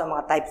 nanggawas ang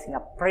mga types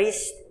nga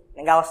priest,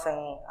 nanggawas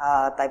ang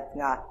type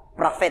nga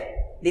prophet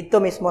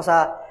dito mismo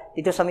sa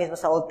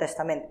Old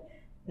Testament.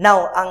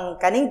 Now, ang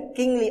kaning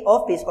kingly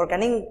office or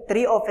kaning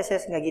three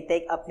offices nga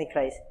gi-take up ni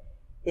Christ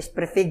is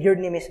prefigured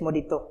ni mismo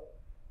dito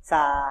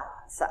sa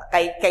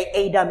kay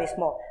Adam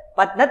mismo,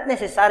 but not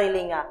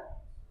necessarily nga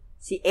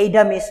si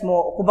Adam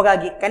mismo,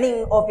 kumbaga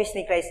kaning office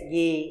ni Christ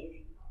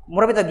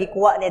mura bitaw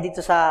gikuha niya dito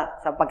sa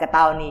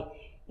pagkatao ni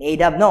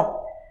Adam,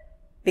 no?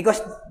 Because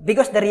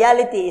the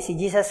reality is si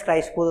Jesus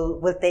Christ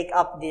will take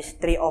up these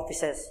three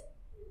offices.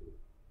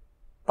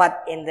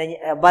 But in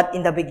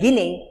the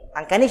beginning,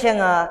 ang kani siya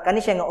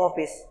nga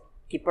office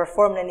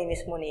gi-perform na ni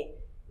mismo ni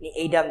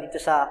Adam dito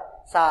sa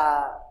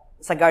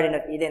Garden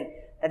of Eden.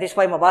 That is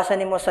why mabasa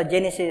nimo sa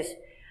Genesis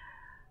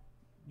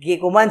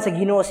gikuman sa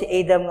Ginoo si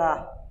Adam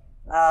nga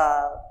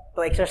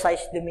to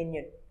exercise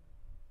dominion.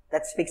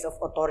 That speaks of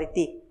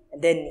authority.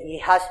 And then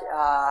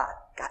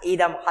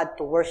Adam had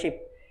to worship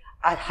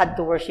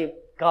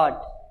God.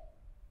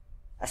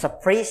 As a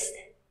priest,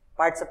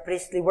 part sa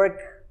priestly work,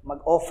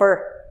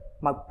 mag-offer,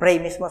 mag-pray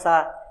mismo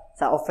sa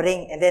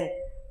offering. And then,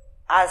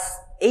 as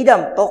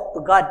Adam talked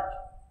to God,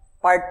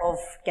 part of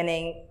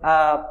kaning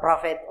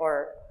prophet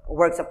or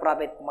work sa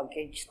prophet,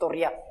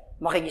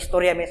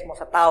 makigistorya mismo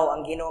sa tao,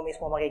 ang Ginoo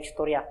mismo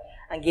makigistorya.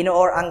 Ang Ginoo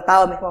or ang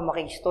tao mismo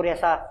makigistorya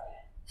sa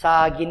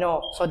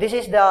Ginoo. So this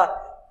is the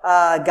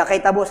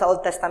gakaitabo sa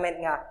Old Testament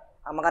nga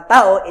ang mga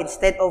tao,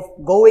 instead of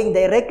going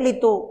directly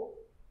to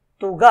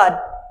God,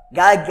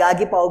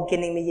 gagi pa og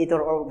kining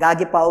mediator or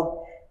gagi pa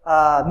og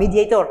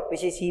mediator,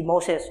 which is si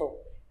Moses. So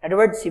in other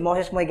words, si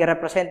Moses mo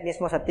i-represent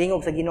mismo sa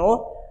tingog sa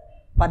Ginoo,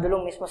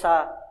 padulong mismo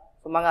sa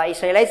mga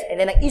Israelites. And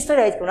then ang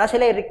Israelites, kung na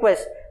sila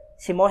i-request,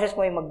 si Moses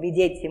mo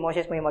mag-mediate, si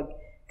Moses mo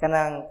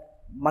kanang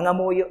mga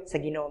muyo sa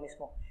Ginoo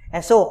mismo.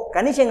 And so,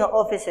 kani siya nga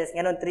offices,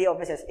 ngayon 3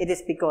 offices, it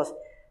is because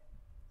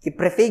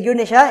gi-prefigure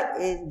ni siya,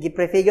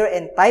 gi-prefigure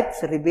and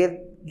types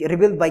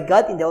revealed by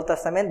God in the Old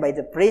Testament by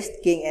the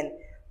priest, king and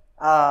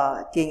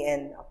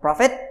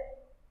prophet.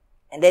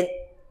 And then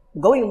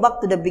going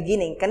back to the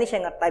beginning, kani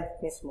siya nga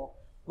type mismo.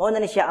 Mao na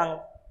ni siya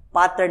ang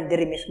pattern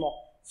diri mismo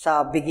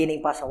sa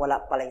beginning pa sa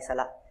wala pa lang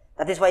sala.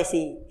 That is why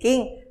si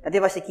King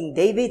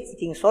David, si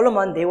King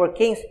Solomon, they were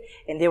kings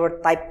and they were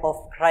type of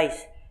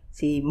Christ.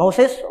 Si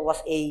Moses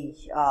was a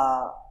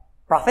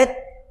prophet,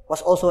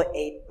 was also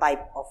a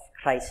type of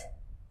Christ.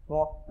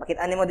 Mo,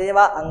 makita nimo di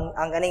ba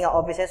ang kani nga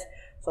offices.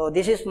 So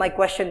this is my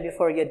question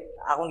before you.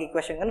 Akong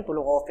gi-question ngano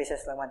tulo ka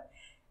offices lang man.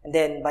 And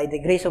then by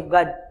the grace of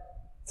God,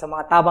 sa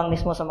mga tabang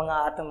mismo sa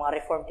mga atong mga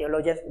reformed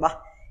theologians,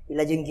 ba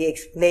ila yung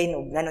gi-explain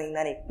og nganong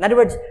inani. In other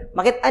words,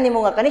 makita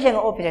nimo nga kani siya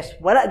nga offices,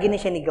 wala gini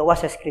siya ni gawa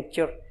sa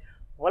scripture.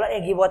 Wala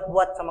ay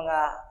gibuat-buat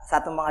sa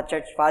atong mga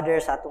church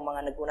fathers, sa atong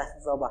mga naguna sa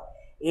soba.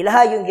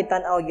 Ilaha yung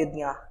gitan-aw gyud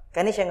nga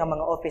kani siya nga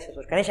mga offices,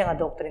 kani siya nga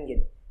doctrine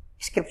gyud.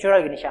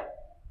 Scriptural gini siya.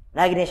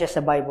 Lagi niya siya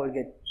sa Bible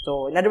gyud.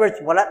 So in other words,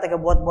 wala taga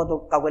buat-buat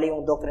og kawali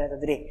yung doctrine nato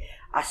diri.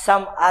 As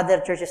some other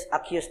churches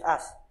accused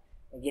us.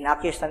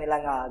 Gina-accuse na nila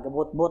nga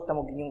gabot-bot na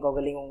mo yung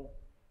kagalingong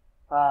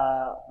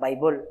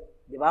Bible.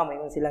 Di ba?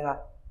 Mayroon sila nga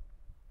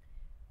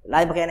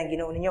lain ba kaya ng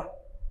Ginoo ninyo?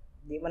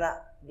 Di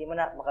man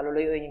na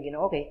makaluluyo yung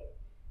Ginoo, okay?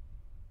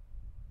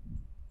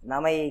 Na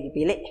may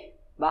gipili.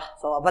 Ba?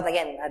 So, but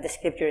again, the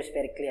scripture is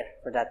very clear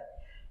for that.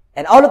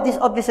 And all of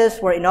these offices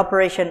were in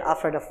operation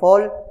after the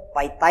fall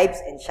by types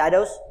and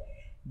shadows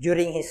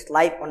during his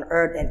life on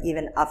earth and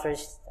even after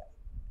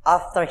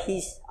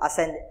his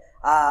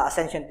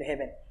ascension to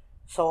heaven.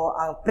 So,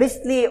 ang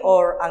priestly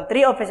or ang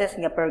 3 offices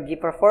nga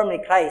gi-perform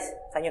ni Christ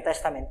sa New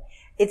Testament,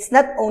 it's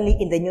not only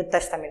in the New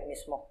Testament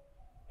mismo.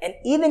 And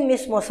even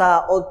mismo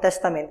sa Old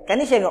Testament,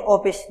 kani siya nga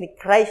office ni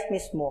Christ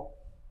mismo,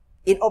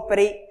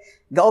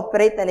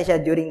 ga-operate na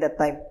siya during that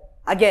time.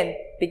 Again,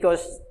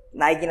 because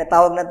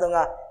ginatawag na ito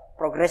nga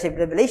progressive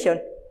revelation,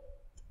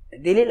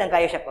 dili lang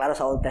kayo siya klaro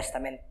sa Old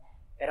Testament.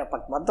 Pero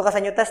pag madto ka sa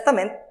New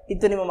Testament,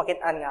 dito nimo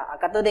makitaan nga ang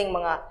katuding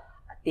mga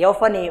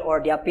theophany or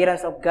the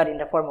appearance of God in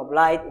the form of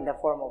light, in the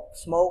form of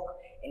smoke,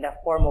 in the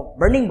form of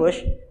burning bush,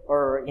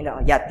 or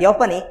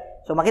theophany.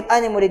 So makita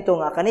niyo mo dito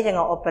nga kani siya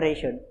nga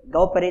operation,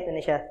 ga-operate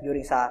na siya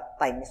during sa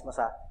time mismo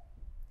sa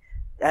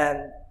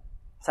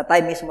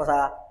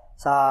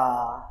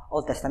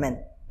Old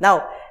Testament.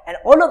 Now, and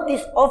all of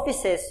these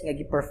offices nga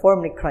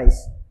gi-perform ni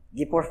Christ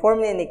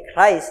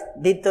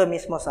dito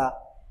mismo sa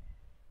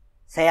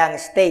sayang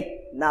state.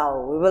 Now,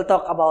 we will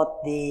talk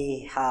about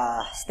the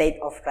state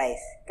of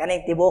Christ.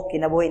 Kaning tibok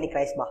kinabuhi ni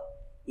Christ ba?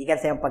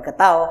 Ikan sa iyang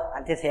pagkatao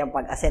until sa iyang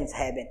pag-ascend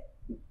sa heaven.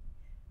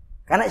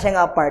 Kana siya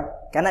nga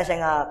part, kana siya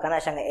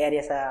nga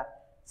area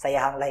sa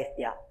iyang life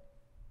diya.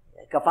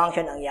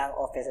 Ka-function ang iyang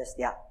offices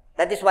diya.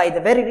 That is why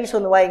the very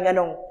reason why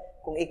nganong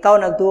kung ikaw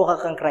nagtuo ka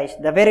kang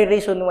Christ, the very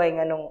reason why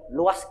nganong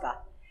luwas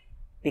ka,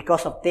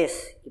 because of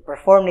this, he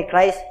performed ni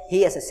Christ,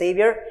 he as a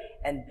Savior,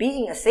 and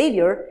being a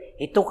Savior,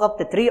 he took up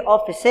the 3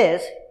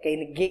 offices,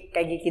 kay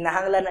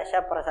gikinahanglan na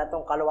siya para sa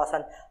atong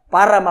kaluwasan,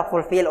 para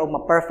ma-fulfill o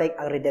ma-perfect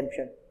ang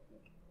redemption.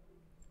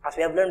 As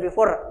we have learned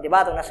before, di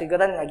ba, itong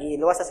nasigutan, nga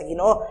giluwas sa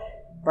Ginoo,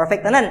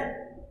 perfect na nan.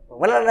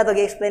 Wala lang na ito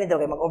gi-explain ito,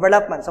 kay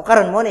mag-overlap man. So,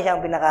 karon mo ni siya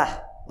ang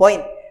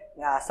pinaka-point,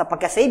 nga sa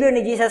pagka-Savior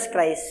ni Jesus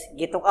Christ,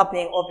 gitook up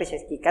niya yung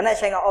offices, kana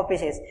siya nga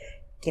offices,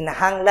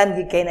 kinahanglan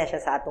gikay na siya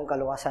sa atong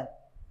kaluwasan.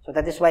 So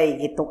that is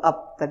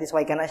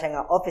why kana siya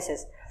nga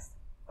offices,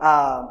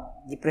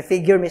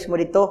 gi-prefigure mismo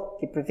dito,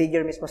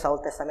 gi-prefigure mismo sa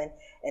Old Testament,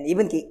 and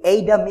even kay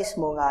Adam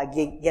mismo nga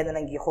yan na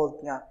nang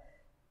gi-hold nga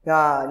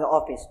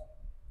office.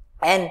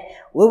 And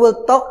we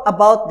will talk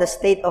about the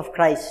state of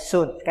Christ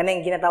soon.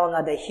 Kanang ginatawag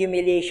nga the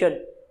humiliation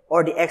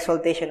or the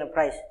exaltation of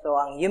Christ. So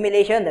ang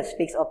humiliation, that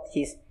speaks of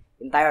his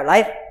entire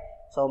life.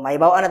 So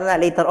maibawaan na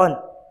later on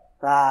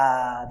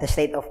the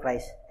state of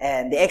Christ,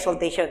 and the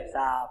exaltation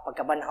sa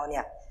pagkabanhaw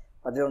niya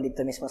padulong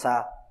dito mismo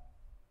sa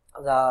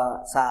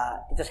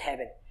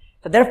heaven.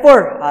 So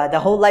therefore, the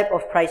whole life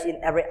of Christ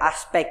in every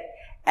aspect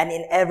and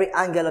in every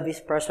angle of his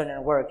person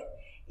and work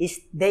is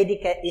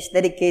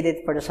dedicated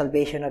for the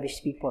salvation of his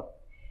people.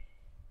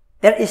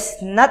 There is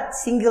not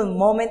single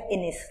moment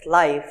in his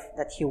life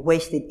that he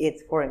wasted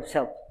it for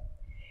himself.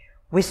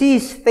 We see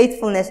his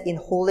faithfulness in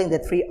holding the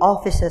three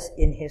offices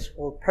in his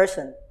whole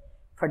person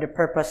for the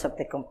purpose of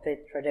the complete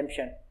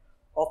redemption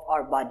of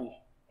our body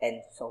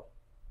and soul.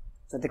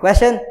 So the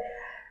question,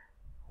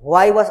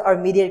 why was our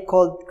mediator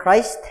called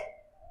Christ?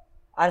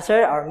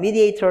 Answer, our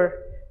mediator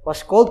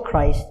was called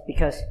Christ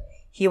because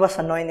he was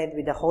anointed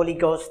with the Holy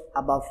Ghost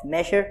above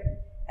measure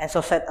and so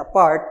set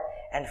apart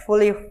and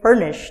fully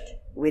furnished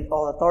with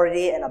all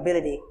authority and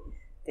ability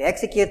to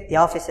execute the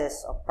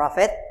offices of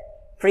prophet,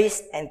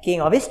 priest, and king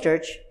of his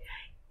church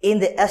in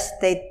the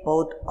estate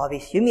both of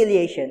his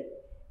humiliation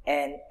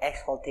and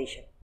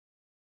exaltation.